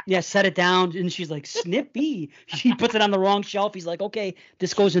 Yeah, set it down. And she's like, Snippy. She puts it on the wrong shelf. He's like, okay,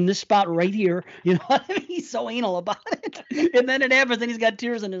 this goes in this spot right here. He's so anal about it. And then it happens and he's got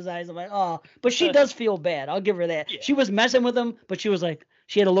tears in his eyes. I'm like, oh. But she does feel bad. I'll give her that. Yeah. She was messing with him, but she was like,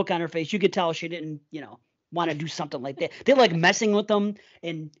 she had a look on her face. You could tell she didn't, want to do something like that. They're like messing with them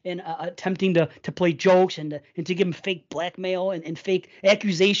and attempting to play jokes and to give him fake blackmail and fake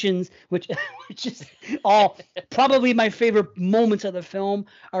accusations, which is all probably my favorite moments of the film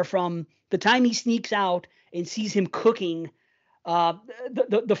are from the time he sneaks out and sees him cooking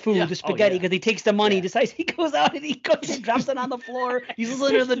the food, the spaghetti, because he takes the money, decides he goes out and he cooks and drops it on the floor. He's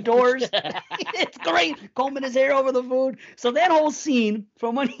listening to the Doors. It's great, combing his hair over the food. So that whole scene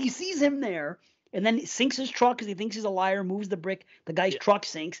from when he sees him there, and then sinks his truck because he thinks he's a liar, moves the brick, the guy's truck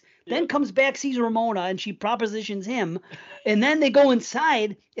sinks, then comes back, sees Ramona, and she propositions him, and then they go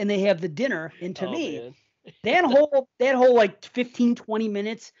inside and they have the dinner. And to me, that whole like 15, 20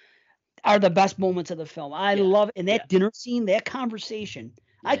 minutes are the best moments of the film. I love it. And that dinner scene, that conversation,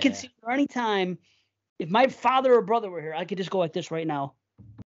 I could see her anytime. If my father or brother were here, I could just go like this right now.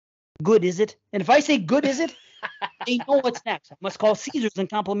 Good, is it? And if I say good, is it? They know what's next. I must call Caesars and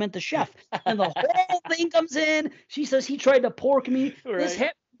compliment the chef. And the whole thing comes in. She says he tried to pork me. Right. This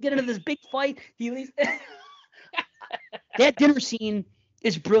get into this big fight. He leaves. That dinner scene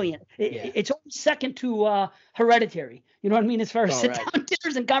is brilliant. It's only second to Hereditary. You know what I mean? As far as sit-down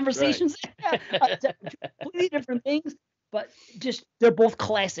dinners and conversations, completely different things. But just they're both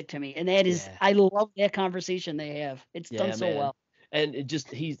classic to me, and that is I love that conversation they have. It's done so well. And it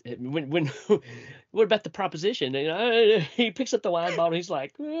just when what about the proposition? He picks up the wine bottle and he's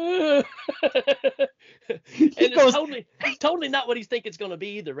like, and it's totally not what he's thinking it's going to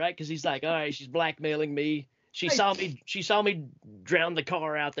be either, right? Because he's like, all right, she's blackmailing me. She saw me drown the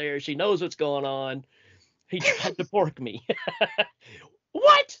car out there. She knows what's going on. He tried to pork me.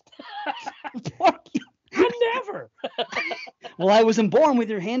 What? Pork you? I never. Well, I wasn't born with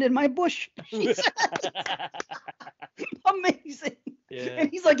your hand in my bush. Amazing. Yeah. And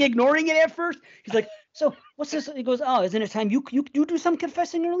he's like ignoring it at first. He's like, so what's this? He goes, oh, isn't it time you do some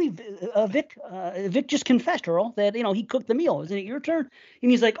confessing early? Vic just confessed, Earl, that he cooked the meal. Isn't it your turn?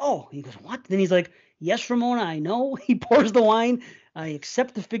 And he's like, oh. He goes, what? Then he's like, yes, Ramona, I know. He pours the wine. I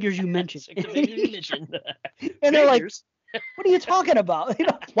accept the figures you mentioned. And they're like, what are you talking about?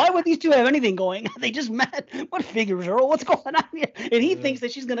 Why would these two have anything going? They just met. What figures, Earl? What's going on here? And he thinks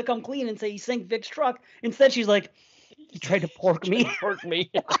that she's going to come clean and say he sank Vic's truck. Instead, she's like, he tried to pork me.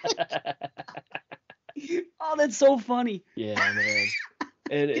 Oh, that's so funny. Yeah, man.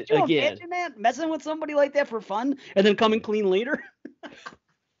 And Could you imagine that? Messing with somebody like that for fun and then coming clean later?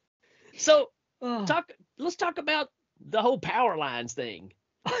 So let's talk about the whole power lines thing.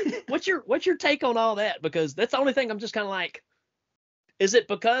 What's your take on all that? Because that's the only thing I'm just kind of like, is it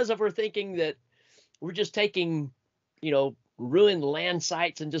because of her thinking that we're just taking, ruined land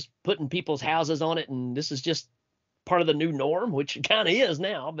sites and just putting people's houses on it, and this is just part of the new norm, which it kind of is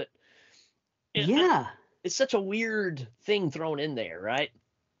now, but it's such a weird thing thrown in there, right?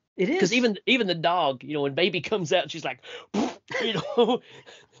 It is. Because even the dog, when baby comes out, she's like,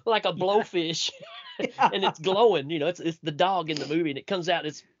 like a blowfish. And it's glowing, it's the dog in the movie, and it comes out.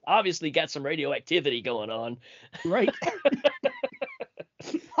 It's obviously got some radioactivity going on. Right.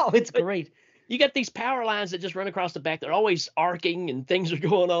 Oh, it's great. You got these power lines that just run across the back. They're always arcing and things are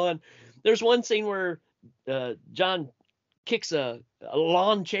going on. There's one scene where John kicks a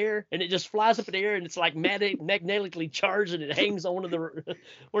lawn chair and it just flies up in the air and it's like magnetically charged and it hangs on one of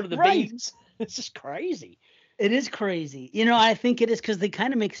the Right. beams. It's just crazy. It is crazy. I think it is because they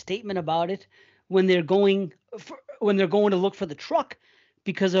kind of make a statement about it when they're going when they're going to look for the truck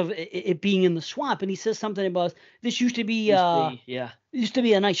because of it being in the swamp. And he says something about this used to be Yeah. used to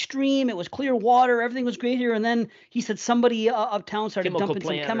be a nice stream. It was clear water. Everything was great here. And then he said somebody uptown started Chemical dumping some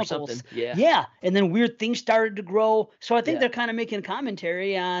plant or chemicals. something. Yeah. Yeah. And then weird things started to grow. So I think Yeah. they're kind of making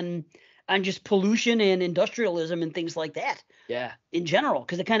commentary on just pollution and industrialism and things like that. Yeah. In general,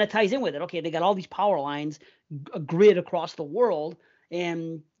 because it kind of ties in with it. Okay, they got all these power lines, a grid across the world,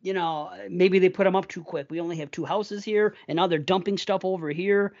 and maybe they put them up too quick. We only have 2 houses here, and now they're dumping stuff over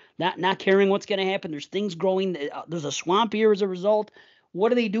here, not caring what's going to happen. There's things growing. There's a swamp here as a result.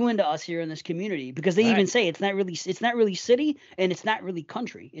 What are they doing to us here in this community? Because they even say it's not really city and it's not really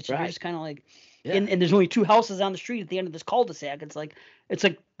country. It's just kind of like, and there's only 2 houses on the street at the end of this cul-de-sac. It's like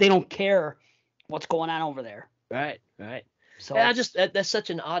they don't care what's going on over there. Right. So that's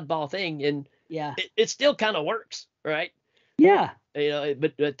such an oddball thing, and yeah, it still kind of works, right? Yeah.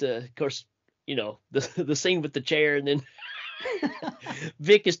 But of course, the scene with the chair, and then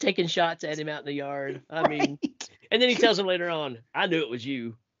Vic is taking shots at him out in the yard. I mean, and then he tells him later on, "I knew it was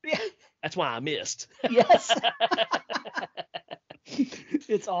you. Yeah. That's why I missed." Yes.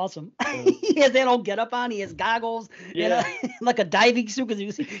 It's awesome. He has that old get up on. He has goggles, like a diving suit.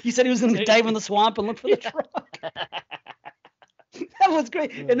 Because he said he was going to dive in the swamp and look for the truck. That was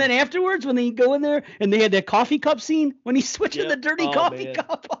great. And then afterwards, when they go in there and they had that coffee cup scene when he's switching the dirty coffee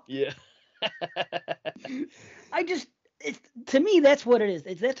cup. Yeah. To me, that's what it is.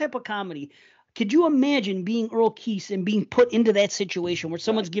 It's that type of comedy. Could you imagine being Earl Keese and being put into that situation where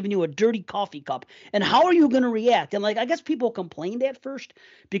someone's giving you a dirty coffee cup? And how are you going to react? And I guess people complained at first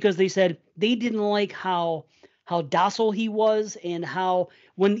because they said they didn't like how docile he was, and how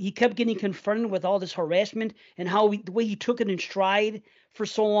when he kept getting confronted with all this harassment, and how the way he took it in stride for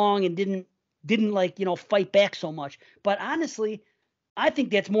so long and didn't fight back so much. But honestly, I think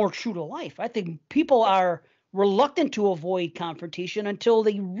that's more true to life. I think people are reluctant to avoid confrontation until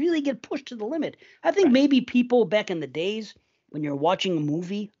they really get pushed to the limit. I think maybe people back in the days when you're watching a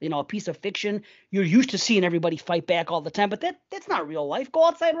movie, a piece of fiction, you're used to seeing everybody fight back all the time, but that's not real life. Go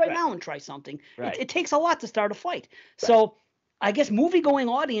outside right now and try something. It takes a lot to start a fight. So I guess movie-going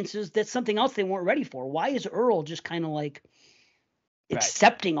audiences, that's something else they weren't ready for. Why is Earl just kind of like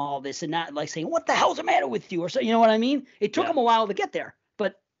accepting all this and not like saying, what the hell's the matter with you? Or so, you know what I mean? It took him a while to get there,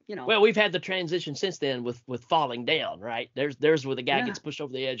 but Well, we've had the transition since then with falling down, right? There's where the guy gets pushed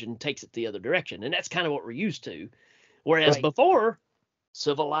over the edge and takes it the other direction. And that's kind of what we're used to. Whereas before,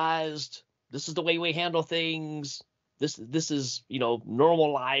 civilized, this is the way we handle things. This is,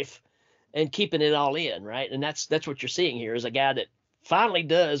 normal life, and keeping it all in, right? And that's what you're seeing here is a guy that finally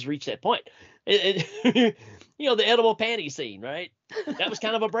does reach that point. The edible panty scene, right? That was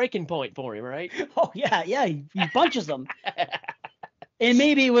kind of a breaking point for him, right? Oh, yeah. He bunches them. And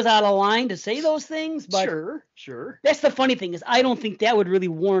maybe it was out of line to say those things, but sure. That's the funny thing is I don't think that would really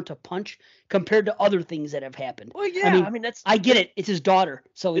warrant a punch compared to other things that have happened. Well, yeah, I mean I get it. It's his daughter,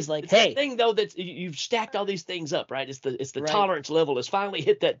 so he's like, hey. The thing though that you've stacked all these things up, right? It's the tolerance level has finally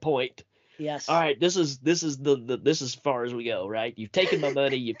hit that point. Yes. All right, this is as far as we go, right? You've taken my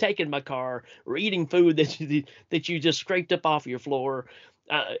money, you've taken my car, we're eating food that you just scraped up off your floor.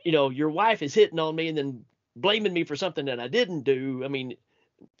 Your wife is hitting on me and then blaming me for something that I didn't do. I mean,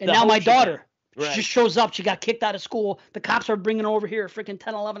 and now my daughter just shows up. She got kicked out of school. The cops are bringing her over here at freaking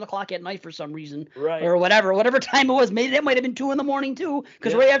 10, 11 o'clock at night for some reason. Right. Or whatever time it was. Maybe that might have been 2 a.m. too,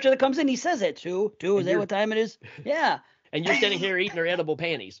 because right after that comes in, he says it. 2, is that what time it is? Yeah. And you're standing here eating her edible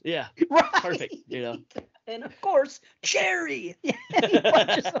panties. Yeah. Right. Perfect. And of course, Cherry.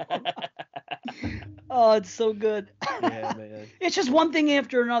 Oh, it's so good. Yeah, man. It's just one thing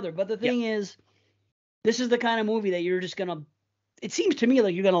after another. But the thing is, this is the kind of movie that you're just gonna. It seems to me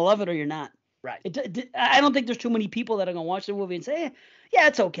like you're gonna love it or you're not. Right. I don't think there's too many people that are gonna watch the movie and say, yeah,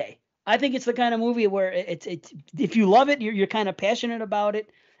 it's okay. I think it's the kind of movie where it's if you love it, you're kind of passionate about it,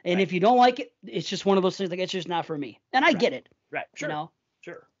 and if you don't like it, it's just one of those things like it's just not for me. And I get it. Right. Sure.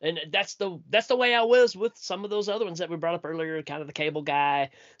 Sure. And that's the way I was with some of those other ones that we brought up earlier, kind of the Cable Guy.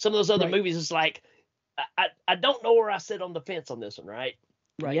 Some of those other movies, it's like I don't know where I sit on the fence on this one, right?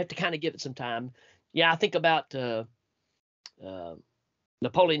 You have to kind of give it some time. Yeah, I think about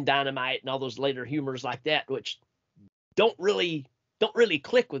Napoleon Dynamite and all those later humors like that, which don't really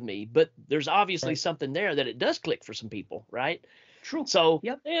click with me. But there's obviously something there that it does click for some people, right? True. So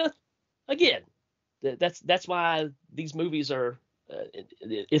again, that's why these movies are.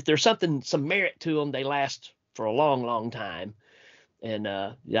 If there's some merit to them, they last for a long, long time. And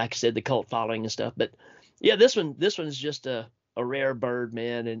like I said, the cult following and stuff. But yeah, this one's just a rare bird,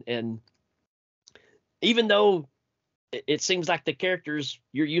 man. And even though it seems like the characters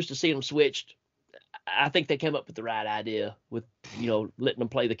you're used to seeing them switched, I think they came up with the right idea with, letting them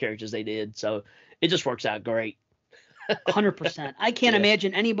play the characters they did. So it just works out great. 100%. I can't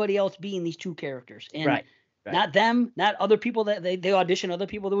imagine anybody else being these two characters. And right. Not them, not other people that they auditioned other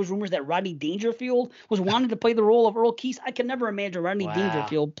people. There was rumors that Rodney Dangerfield was wanted to play the role of Earl Keith. I can never imagine Rodney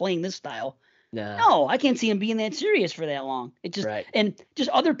Dangerfield playing this style. No, I can't see him being that serious for that long. It just and just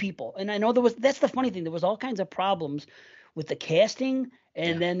other people. And I know that's the funny thing. There was all kinds of problems with the casting,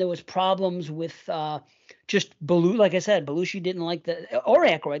 and then there was problems with just Belushi. Like I said, Belushi didn't like or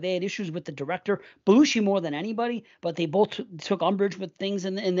Aykroyd. They had issues with the director, Belushi more than anybody, but they both took umbrage with things,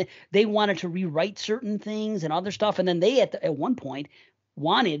 and they wanted to rewrite certain things and other stuff. And then they at one point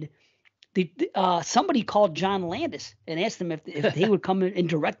wanted somebody called John Landis and asked him if he would come and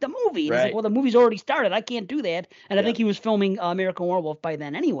direct the movie. And he's like, well, the movie's already started. I can't do that. And I think he was filming American Werewolf by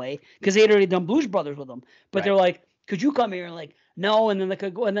then anyway, because they had already done Blues Brothers with him. But they're like, could you come here? And like, no. And then they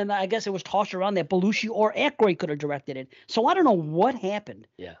could go. And then I guess it was tossed around that Belushi or Aykroyd could have directed it. So I don't know what happened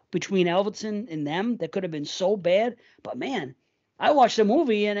between Elvis and them that could have been so bad. But man, I watched the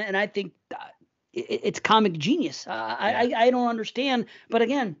movie and I think it's comic genius. I don't understand. But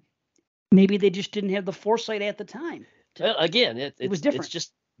again, maybe they just didn't have the foresight at the time. Well, again, it was different. It's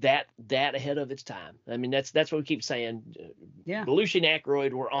just that ahead of its time. I mean, that's what we keep saying. Belushi and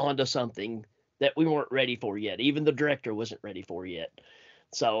Aykroyd were onto something that we weren't ready for yet. Even the director wasn't ready for yet.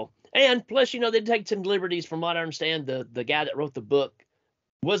 So, and plus, they take some liberties. From what I understand, the guy that wrote the book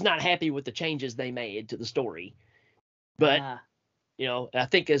was not happy with the changes they made to the story. But, I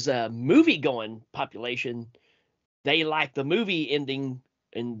think as a movie-going population, they like the movie ending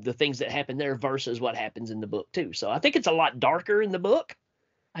and the things that happen there versus what happens in the book, too. So I think it's a lot darker in the book.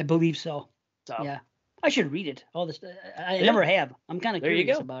 I believe so. Yeah. I should read it. All this. I never have. I'm kind of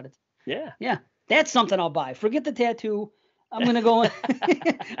curious about it. Yeah. Yeah. That's something I'll buy. Forget the tattoo. I'm gonna go.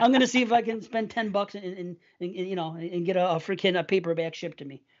 I'm gonna see if I can spend $10 and get a freaking paperback shipped to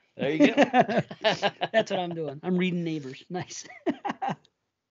me. There you go. That's what I'm doing. I'm reading Neighbors. Nice.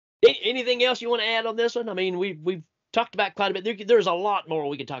 Anything else you want to add on this one? I mean, we've talked about quite a bit. There's a lot more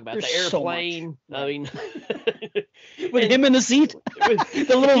we could talk about. There's the airplane. So much. I mean, with him in the seat,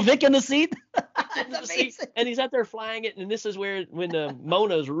 the little Vic in the seat. That's amazing. And he's out there flying it, and this is when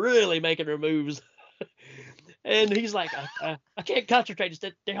Mona's really making her moves. And he's like, I can't concentrate. It's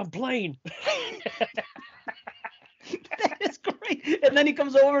that damn plane. That is great. And then he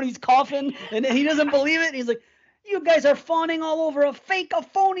comes over and he's coughing, and he doesn't believe it. And he's like, you guys are fawning all over a fake, a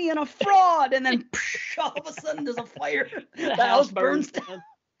phony, and a fraud. And then all of a sudden there's a fire. The house burns down.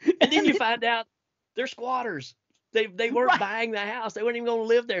 And then you find out they're squatters. They weren't buying the house. They weren't even going to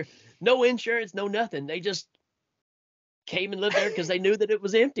live there. No insurance, no nothing. They just came and lived there because they knew that it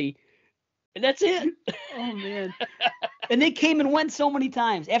was empty. And that's it. Oh, man. And they came and went so many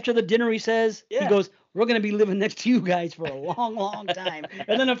times. After the dinner, he says, he goes, we're going to be living next to you guys for a long, long time.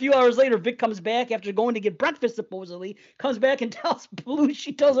 And then a few hours later, Vic comes back after going to get breakfast, supposedly, comes back and tells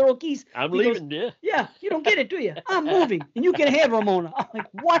Belushi, tells Earl Keith, I'm leaving, Yeah, you don't get it, do you? I'm moving, and you can have Ramona. I'm like,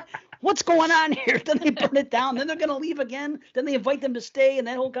 what? What's going on here? Then they burn it down. Then they're going to leave again. Then they invite them to stay, and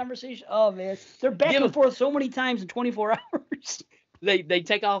that whole conversation. Oh, man. They're back and forth so many times in 24 hours. They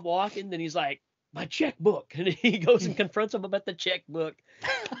take off walking, then he's like, my checkbook. And he goes and confronts him about the checkbook.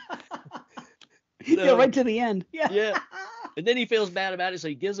 Yeah, right to the end. Yeah. And then he feels bad about it, so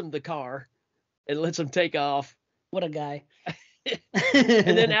he gives him the car and lets him take off. What a guy.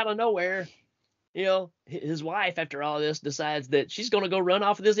 And then out of nowhere, his wife, after all this, decides that she's going to go run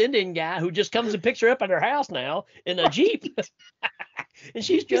off with this Indian guy who just comes and picks her up at her house now in a Jeep. And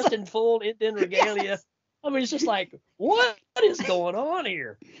she's dressed in full Indian regalia. Yes. I mean, it's just like, what is going on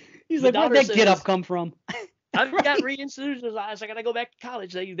here? He's like, where'd that get up come from? I've got reinstitutionalized. I got to go back to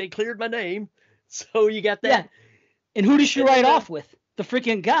college. They cleared my name. So you got that. Yeah. And who does she ride off with? The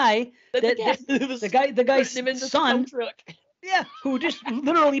freaking guy. The guy's son. Yeah, who just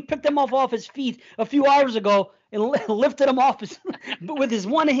literally picked him off his feet a few hours ago and lifted him off with his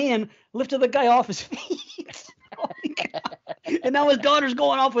one hand, lifted the guy off his feet. Oh my God. And now his daughter's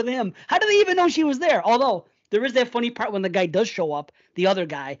going off with him. How do they even know she was there? Although there is that funny part when the guy does show up, the other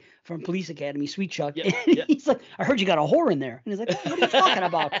guy from Police Academy, Sweet Chuck. Yeah. He's like, I heard you got a whore in there. And he's like, what are you talking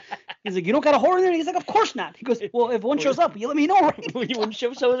about? He's like, you don't got a whore in there? He's like, of course not. He goes, well, if one shows up, you let me know, right? When one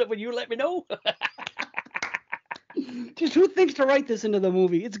shows up, when you let me know. Just who thinks to write this into the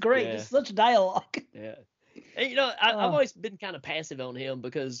movie? It's great. Yeah. It's such dialogue. Yeah. And, I've always been kind of passive on him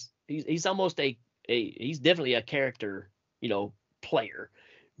because he's almost a he's definitely a character, player,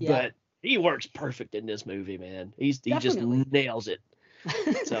 Yeah, but he works perfect in this movie, man. He just definitely. nails it.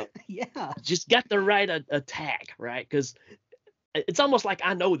 So Yeah. just got the right attack, right? Because it's almost like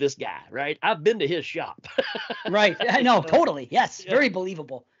I know this guy, right? I've been to his shop. Right. I know. Totally. Yes. Yeah, Very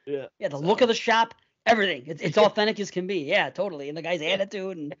believable. yeah. Yeah. The look So of the shop, everything. It's authentic as can be. Yeah. Totally. And the guy's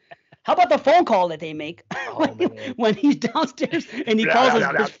attitude. And how about the phone call that they make oh man. when he's downstairs and he calls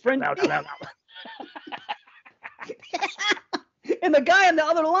his friend? And the guy on the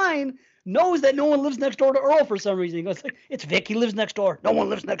other line knows that no one lives next door to Earl for some reason. He goes, "It's Vic. He lives next door. No one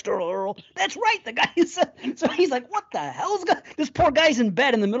lives next door to Earl." That's right. The guy is. So he's like, "What the hell's going?" This poor guy's in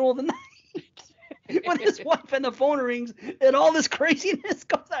bed in the middle of the night with his wife, and the phone rings, and all this craziness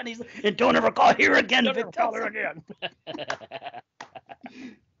goes on. He's like, "And don't ever call here again, Don't Vic. ever call her again.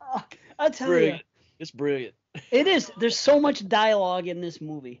 I'll tell Brilliant. you. It's brilliant. It is. There's so much dialogue in this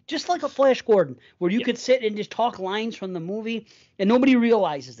movie, just like a Flash Gordon, where you could sit and just talk lines from the movie, and nobody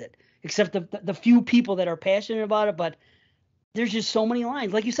realizes it, except the few people that are passionate about it. But there's just so many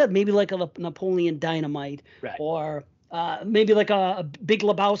lines, like you said, maybe like a Napoleon Dynamite, Right. or maybe like a Big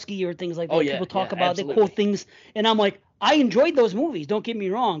Lebowski or things like that. Oh, yeah, People talk yeah, about, absolutely. they quote things, and I'm like, I enjoyed those movies. Don't get me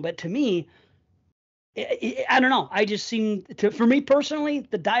wrong, but to me, I don't know. I just seem for me personally,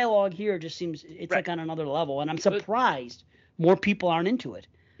 the dialogue here just seems it's Right. like on another level, and I'm surprised more people aren't into it.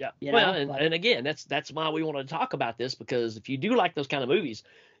 Yeah. You Well, know, and again, that's why we wanted to talk about this, because if you do like those kind of movies,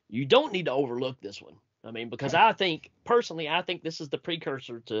 you don't need to overlook this one. I mean, because I think personally, I think this is the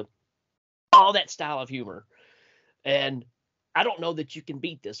precursor to all that style of humor, and I don't know that you can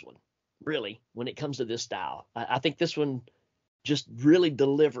beat this one really when it comes to this style. I think this one just really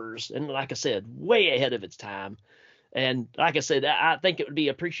delivers, and like I said, way ahead of its time. And like I said, I think it would be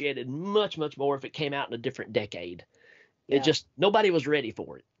appreciated much, much more if it came out in a different decade. It Yeah. just nobody was ready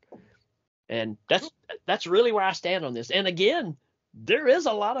for it. And that's really where I stand on this. And again, there is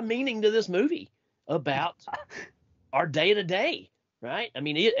a lot of meaning to this movie about our day to day, right? I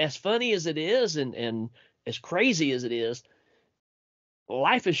mean, as funny as it is and as crazy as it is,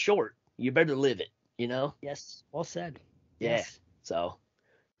 life is short. You better live it, you know? Yes. Well said. Yeah. Yes. So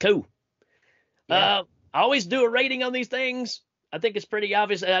cool. Yeah. I always do a rating on these things. I think it's pretty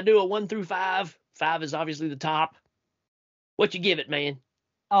obvious. I do a 1 through 5. 5 is obviously the top. What you give it, man?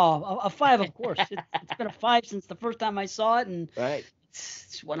 Oh, a 5, of course. It's been a 5 since the first time I saw it, and Right.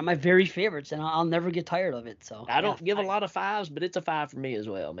 it's one of my very favorites, and I'll never get tired of it. So I don't give a 5. lot of 5s, but it's a 5 for me as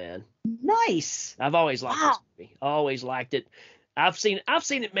well, man. Nice. I've always liked Wow. this movie. Always liked it. I've seen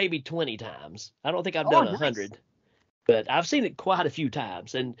it maybe 20 times. I don't think I've done 100. But I've seen it quite a few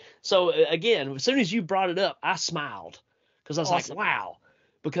times. And so, again, as soon as you brought it up, I smiled because I was Awesome. like, wow,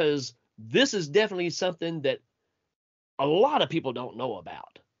 because this is definitely something that a lot of people don't know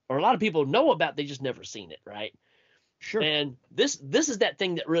about, or a lot of people know about, they just never seen it, right? Sure. And this is that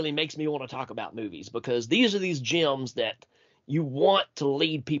thing that really makes me want to talk about movies, because these are these gems that you want to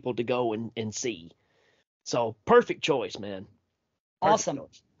lead people to go and see. So perfect choice, man. Perfect Awesome.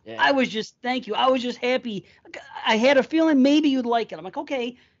 choice. Yeah. Thank you. I was just happy. I had a feeling maybe you'd like it. I'm like,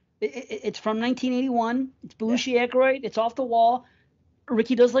 okay, it's from 1981. It's Belushi Aykroyd. It's off the wall.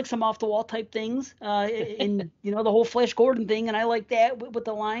 Ricky does like some off the wall type things, in the whole Flash Gordon thing, and I like that with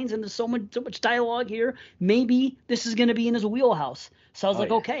the lines, and there's so much dialogue here. Maybe this is gonna be in his wheelhouse. So I was like,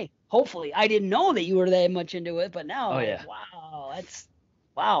 yeah. okay, hopefully. I didn't know that you were that much into it, but now, yeah.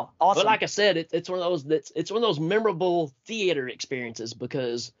 Wow, awesome. But like I said, it's one of those memorable theater experiences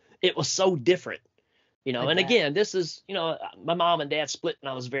because it was so different, And again, this is, my mom and dad split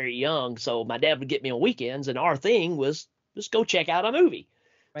when I was very young, so my dad would get me on weekends, and our thing was just go check out a movie.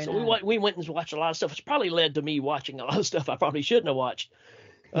 Right so on. we went and watched a lot of stuff, which probably led to me watching a lot of stuff I probably shouldn't have watched.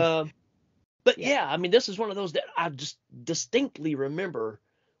 But yeah, I mean, this is one of those that I just distinctly remember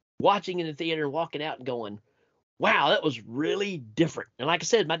watching in the theater and walking out and going, wow, that was really different. And like I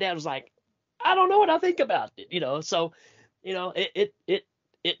said, my dad was like, I don't know what I think about it, So,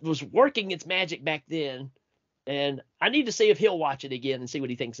 it was working its magic back then, and I need to see if he'll watch it again and see what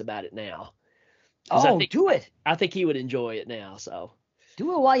he thinks about it now. Do it. I think he would enjoy it now. So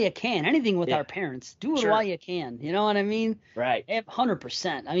do it while you can. Anything with our parents, do it while you can. You know what I mean? Right.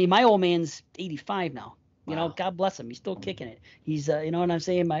 100%. I mean, my old man's 85 now. Wow. God bless him. He's still kicking it. He's, you know what I'm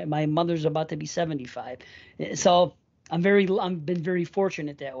saying? My mother's about to be 75. So I've been very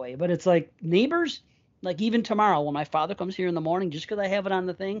fortunate that way. But it's like neighbors, like even tomorrow when my father comes here in the morning, just because I have it on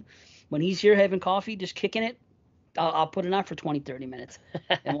the thing, when he's here having coffee, just kicking it, I'll put it on for 20, 30 minutes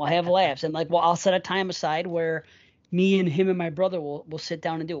and we'll have laughs. And I'll set a time aside where me and him and my brother will sit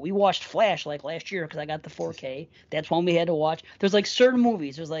down and do it. We watched Flash like last year because I got the 4K. That's one we had to watch. There's like certain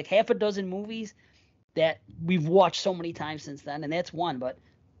movies. There's like half a dozen movies that we've watched so many times since then, and that's one. But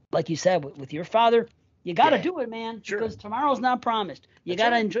like you said, with your father, you got to do it, man, because tomorrow's not promised. You got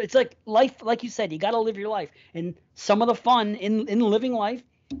to enjoy. It's like life, like you said, you got to live your life. And some of the fun in living life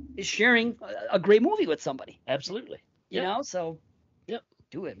is sharing a great movie with somebody. Absolutely. You know, so yep.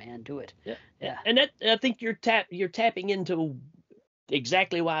 Do it, man. Do it. Yeah. And that, I think you're tapping into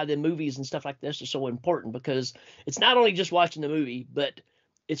exactly why the movies and stuff like this are so important, because it's not only just watching the movie, but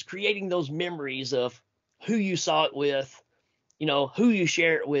it's creating those memories of who you saw it with, you know, who you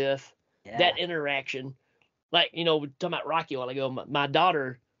share it with, that interaction. Like, you know, we were talking about Rocky a while ago. My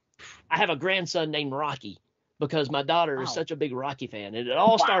daughter, I have a grandson named Rocky because my daughter is such a big Rocky fan. And it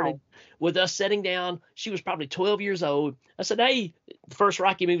all started with us sitting down. She was probably 12 years old. I said, hey, the first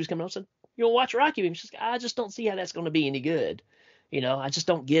Rocky movie was coming on. I said, you want to watch Rocky movie? She said, I just don't see how that's going to be any good. You know, I just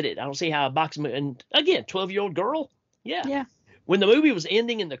don't get it. I don't see how a boxing movie, and again, 12-year-old girl. Yeah. When the movie was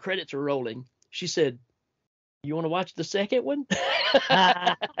ending and the credits were rolling, she said, you want to watch the second one?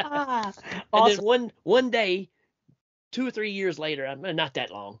 Awesome. And then one day, 2 or 3 years later, not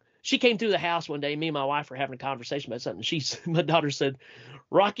that long, she came through the house one day. Me and my wife were having a conversation about something. My daughter said,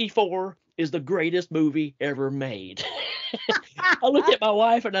 Rocky IV is the greatest movie ever made. I looked at my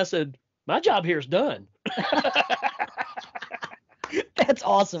wife and I said, my job here is done. That's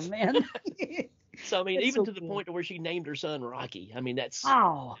awesome, man. So, I mean, that's even so to the cool. point where she named her son Rocky. I mean, that's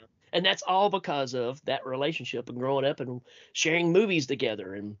wow. And that's all because of that relationship and growing up and sharing movies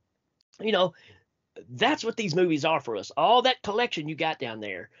together. And, you know, that's what these movies are for us. All that collection you got down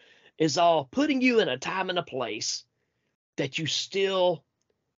there is all putting you in a time and a place that you still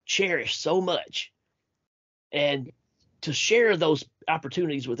cherish so much. And to share those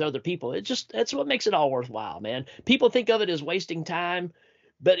opportunities with other people, that's what makes it all worthwhile, man. People think of it as wasting time,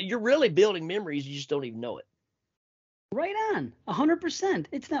 but you're really building memories. You just don't even know it. Right on, 100%.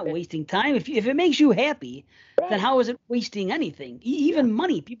 It's not wasting time. If it makes you happy, then how is it wasting anything? Even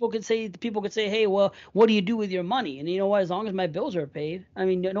money. People could say, hey, well, what do you do with your money? And you know what? As long as my bills are paid, I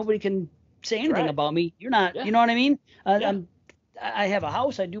mean, nobody can say anything about me. You're not. You know what I mean? I have a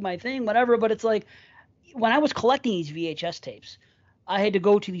house. I do my thing, whatever. But it's like when I was collecting these VHS tapes, I had to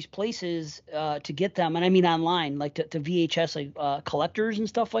go to these places to get them, and I mean online, like to VHS collectors and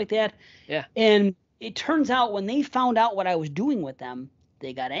stuff like that. Yeah. And it turns out when they found out what I was doing with them,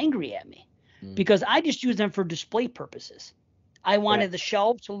 they got angry at me because I just used them for display purposes. I wanted the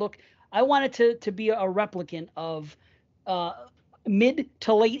shelves to look. I wanted to be a replicant of mid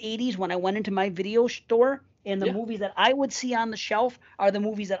to late 80s when I went into my video store. And the movies that I would see on the shelf are the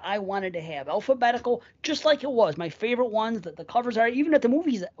movies that I wanted to have. Alphabetical, just like it was. My favorite ones, the covers are, even if the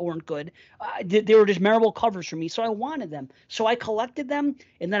movies weren't good, they were just memorable covers for me. So I wanted them. So I collected them.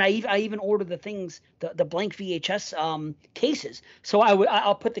 And then I even ordered the things, the blank VHS cases. So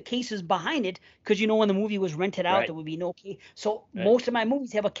I'll put the cases behind it because, you know, when the movie was rented out, there would be no case. So most of my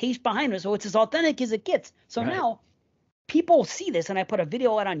movies have a case behind it. So it's as authentic as it gets. So now people see this, and I put a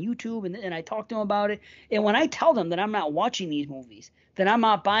video out on YouTube, and I talk to them about it. And when I tell them that I'm not watching these movies, that I'm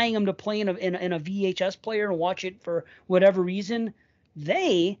not buying them to play in a VHS player and watch it for whatever reason,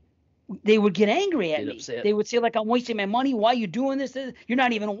 they would get angry at me. Upset. They would say, like, I'm wasting my money. Why are you doing this? You're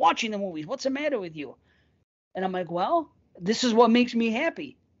not even watching the movies. What's the matter with you? And I'm like, well, this is what makes me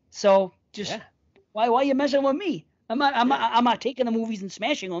happy. So just why are you messing with me? I'm not taking the movies and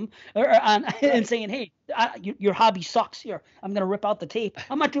smashing them and saying, hey, your hobby sucks. Here, I'm gonna rip out the tape.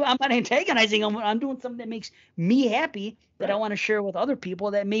 I'm not antagonizing them. I'm doing something that makes me happy that I want to share with other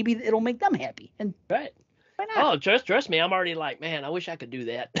people that maybe it'll make them happy. And why not? Oh, trust me, I'm already like, man, I wish I could do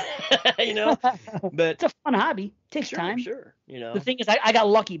that. You know, but it's a fun hobby. It takes time. Sure. You know, the thing is, I got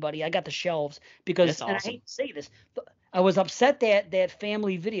lucky, buddy. I got the shelves because, and I hate to say this, I was upset that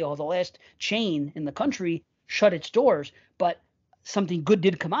Family Video, the last chain in the country, shut its doors, but something good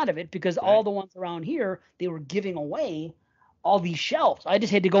did come out of it because all the ones around here, they were giving away all these shelves. I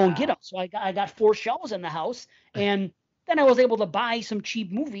just had to go and get them. So I got 4 shelves in the house, and then I was able to buy some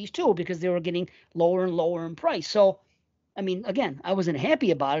cheap movies too because they were getting lower and lower in price. So, I mean, again, I wasn't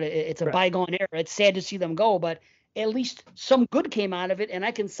happy about it. It's a bygone era. It's sad to see them go, but at least some good came out of it, and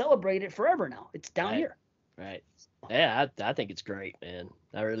I can celebrate it forever now. It's down here. Right. Yeah, I think it's great, man.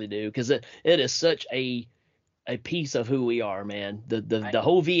 I really do, because it is such a piece of who we are, man. The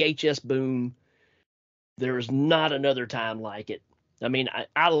whole VHS boom, there is not another time like it. I mean,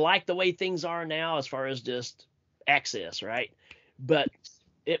 I like the way things are now as far as just access, right? But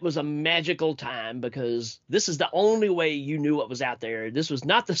it was a magical time because this is the only way you knew what was out there. This was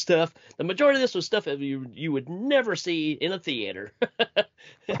not the stuff. The majority of this was stuff that you would never see in a theater.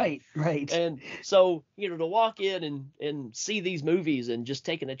 Right. And so, you know, to walk in and see these movies and just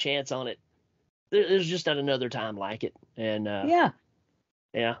taking a chance on it, there's just not another time like it. And Yeah.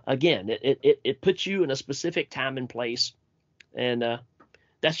 yeah, again, it puts you in a specific time and place, and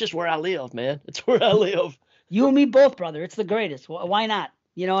that's just where I live, man. It's where I live. You and me both, brother. It's the greatest. Why not?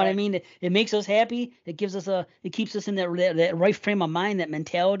 You know what I Right. mean? It makes us happy. It gives us it keeps us in that right frame of mind, that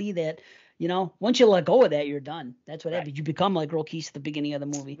mentality that, once you let go of that, you're done. That's what Right. happens. You become like Roquise at the beginning of the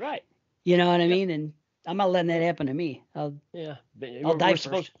movie. Right. You know what I Yep. mean? And I'm not letting that happen to me. Yeah. I'll die We're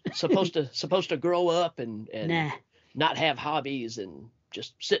first. supposed to grow up and Nah. not have hobbies and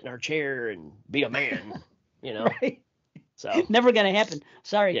just sit in our chair and be a man, Right. So Never gonna happen.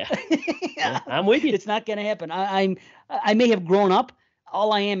 Sorry. yeah. Yeah, I'm with you. It's not gonna happen. I may have grown up.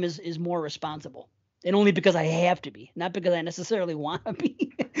 All I am is more responsible, and only because I have to be, not because I necessarily want to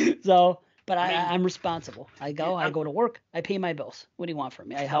be. So, but I'm responsible. I go to work. I pay my bills. What do you want from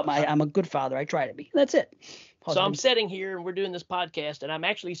me? I'm a good father. I try to be. That's it. Husband. So I'm sitting here and we're doing this podcast, and I'm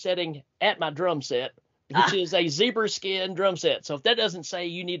actually sitting at my drum set, which is a zebra skin drum set. So if that doesn't say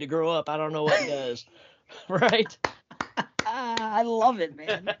you need to grow up, I don't know what does. Right? I love it,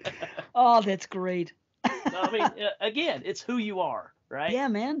 man. Oh, that's great. I mean, again, it's who you are, right? Yeah,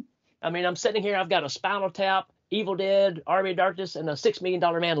 man. I mean, I'm sitting here. I've got a Spinal Tap, Evil Dead, Army of Darkness, and a $6 Million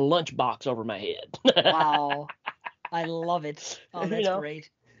Man lunchbox over my head. Wow. I love it. Oh, that's great.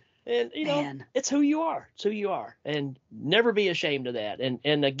 And, man, it's who you are. It's who you are. And never be ashamed of that.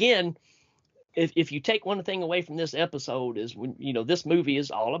 And again, if you take one thing away from this episode is when, this movie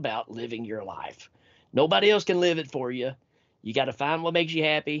is all about living your life. Nobody else can live it for you. You got to find what makes you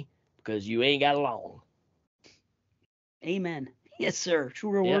happy because you ain't got long. Amen. Yes, sir.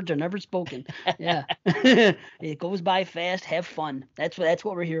 Truer words are never spoken. Yeah. It goes by fast. Have fun. That's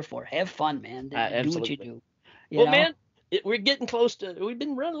what we're here for. Have fun, man. Do what you do. Well, man, we're getting close to. We've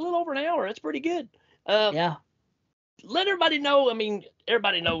been running a little over an hour. That's pretty good. Yeah. Let everybody know. I mean,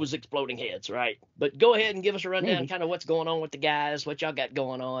 everybody knows Exploding Heads, right? But go ahead and give us a rundown, kind of what's going on with the guys, what y'all got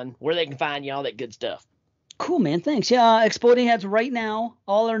going on, where they can find you, all that good stuff. Cool, man. Thanks. Yeah, Exploding Heads right now.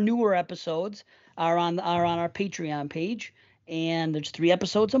 All our newer episodes are on our Patreon page, and there's 3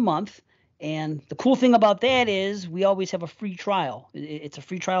 episodes a month. And the cool thing about that is we always have a free trial. It's a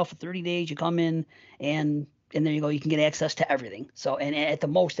free trial for 30 days. You come in and there you go. You can get access to everything. So, and at the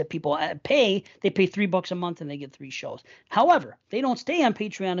most that people pay, they pay $3 a month and they get 3 shows. However, they don't stay on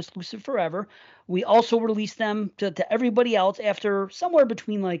Patreon exclusive forever. We also release them to everybody else after somewhere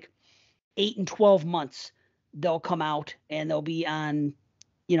between like 8 and 12 months. They'll come out and they'll be on,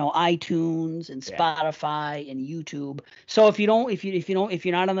 iTunes and Spotify and YouTube. So if you're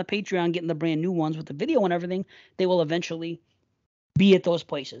not on the Patreon getting the brand new ones with the video and everything, they will eventually be at those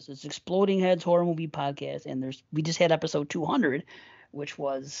places. It's Exploding Heads Horror Movie Podcast, and we just had episode 200, which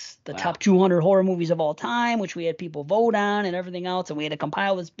was the top 200 horror movies of all time, which we had people vote on and everything else, and we had to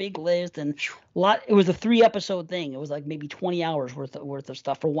compile this big list and it was a 3-episode thing. It was like maybe 20 hours worth of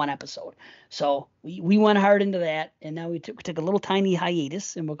stuff for one episode. So we went hard into that, and now we took a little tiny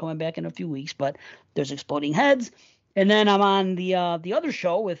hiatus, and we're coming back in a few weeks. But there's Exploding Heads. And then I'm on the other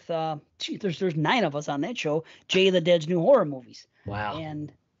show with there's 9 of us on that show, Jay the Dead's New Horror Movies. Wow.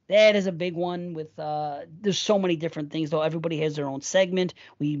 And that is a big one with there's so many different things, though. Everybody has their own segment.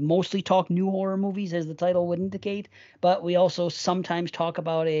 We mostly talk new horror movies, as the title would indicate, but we also sometimes talk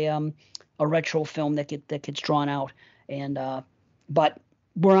about a retro film that gets drawn out. And but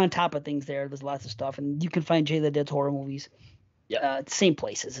we're on top of things there. There's lots of stuff, and you can find Jay the Dead's Horror Movies same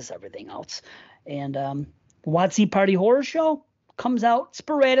places as everything else. And Watsy Party Horror Show comes out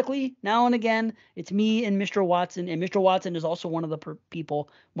sporadically now and again. It's me and Mr. Watson, and Mr. Watson is also one of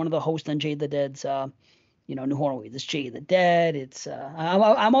the hosts on Jay the Dead's new horror movies. It's Jay the Dead. It's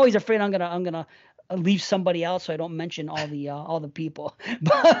I'm always afraid I'm gonna leave somebody out, so I don't mention all the people.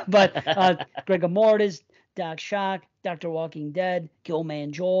 but Gregor Mortis, Doc Shock, Dr. Walking Dead,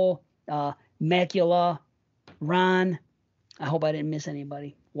 Gilman Joel, Macula, Ron. I hope I didn't miss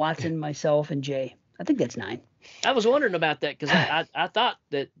anybody. Watson, myself, and Jay. I think that's 9. I was wondering about that because I thought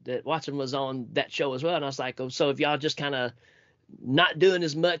that Watson was on that show as well, and I was like, oh, so if y'all just kind of not doing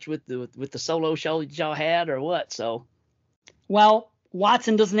as much with the solo show that y'all had, or what? So, well,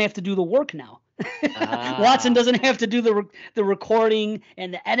 Watson doesn't have to do the work now. Watson doesn't have to do the recording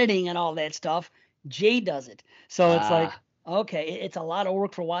and the editing and all that stuff. Jay does it. So it's like, okay, it's a lot of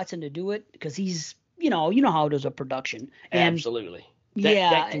work for Watson to do it because he's you know how it is a production. And absolutely.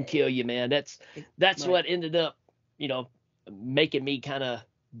 That can kill you, man. That's right. What ended up, making me kind of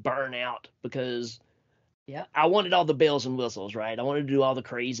burn out because I wanted all the bells and whistles, right? I wanted to do all the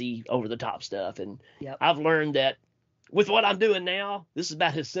crazy over the top stuff. And I've learned that with what I'm doing now, this is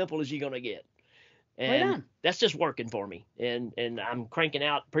about as simple as you're going to get. And that's just working for me. And I'm cranking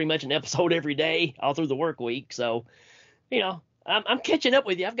out pretty much an episode every day all through the work week. So, I'm catching up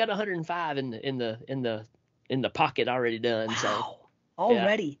with you. I've got 105 in the pocket already done. Wow. So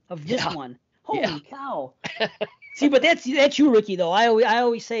already of this one. Holy cow. See, but that's you, Ricky, though. I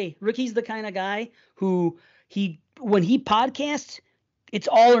always say Ricky's the kind of guy who when he podcasts, it's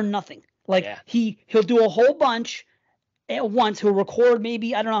all or nothing. Like he'll do a whole bunch at once. He'll record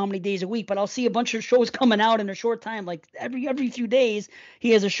maybe, I don't know how many days a week, but I'll see a bunch of shows coming out in a short time. Like every few days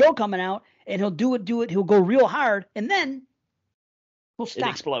he has a show coming out, and he'll do it. He'll go real hard, and then he'll stop.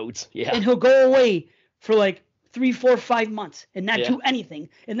 It explodes. Yeah. And he'll go away for like 3, 4, 5 months and not do anything,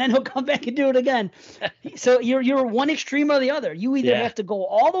 and then he'll come back and do it again. So you're one extreme or the other. You either have to go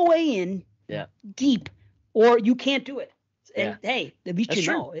all the way in deep, or you can't do it. And hey, at least you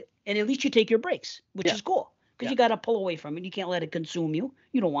know it, and at least you take your breaks, which is cool, because you got to pull away from it. You can't let it consume you.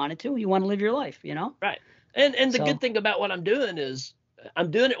 You don't want it to. You want to live your life, Right. And the good thing about what I'm doing is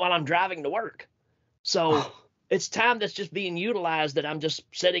I'm doing it while I'm driving to work. So it's time that's just being utilized that I'm just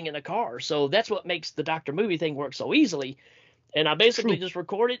sitting in a car. So that's what makes the Dr. Movie thing work so easily. And I basically just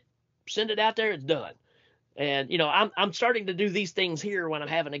record it, send it out there, it's done. And, I'm starting to do these things here when I'm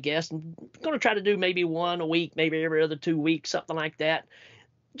having a guest. I'm going to try to do maybe one a week, maybe every other 2 weeks, something like that,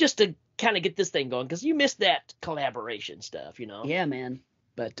 just to kind of get this thing going, because you miss that collaboration stuff, Yeah, man.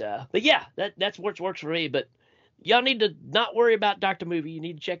 But yeah, that's what works for me. But y'all need to not worry about Dr. Movie. You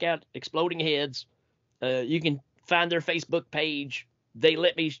need to check out Exploding Heads. You can find their Facebook page. They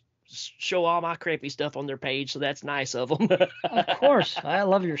let me show all my crappy stuff on their page, so that's nice of them. Of course. I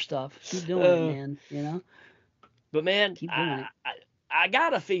love your stuff. Keep doing it, man, But, man, I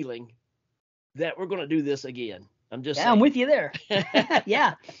got a feeling that we're going to do this again. I'm just saying. I'm with you there.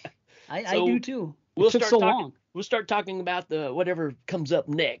 Yeah, I do too. It took so long. We'll start talking about the whatever comes up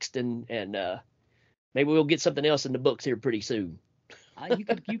next, and maybe we'll get something else in the books here pretty soon.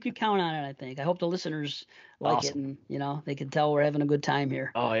 You could count on it, I think. I hope the listeners like it, and they can tell we're having a good time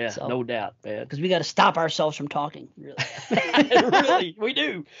here. Oh yeah, no doubt, man. Because we got to stop ourselves from talking. Really, really, we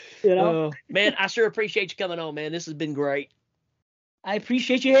do. Man, I sure appreciate you coming on, man. This has been great. I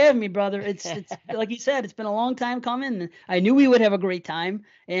appreciate you having me, brother. It's like you said, it's been a long time coming. I knew we would have a great time,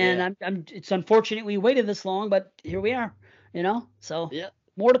 and it's unfortunate we waited this long, but here we are. So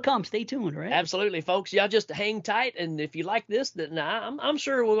more to come. Stay tuned, right? Absolutely, folks. Y'all just hang tight, and if you like this, then I'm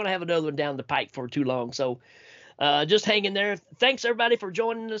sure we're going to have another one down the pike for too long. So just hang in there. Thanks, everybody, for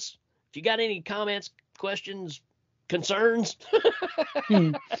joining us. If you got any comments, questions, concerns,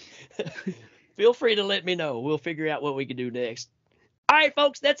 feel free to let me know. We'll figure out what we can do next. All right,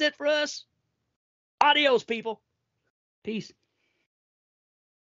 folks, that's it for us. Adios, people. Peace.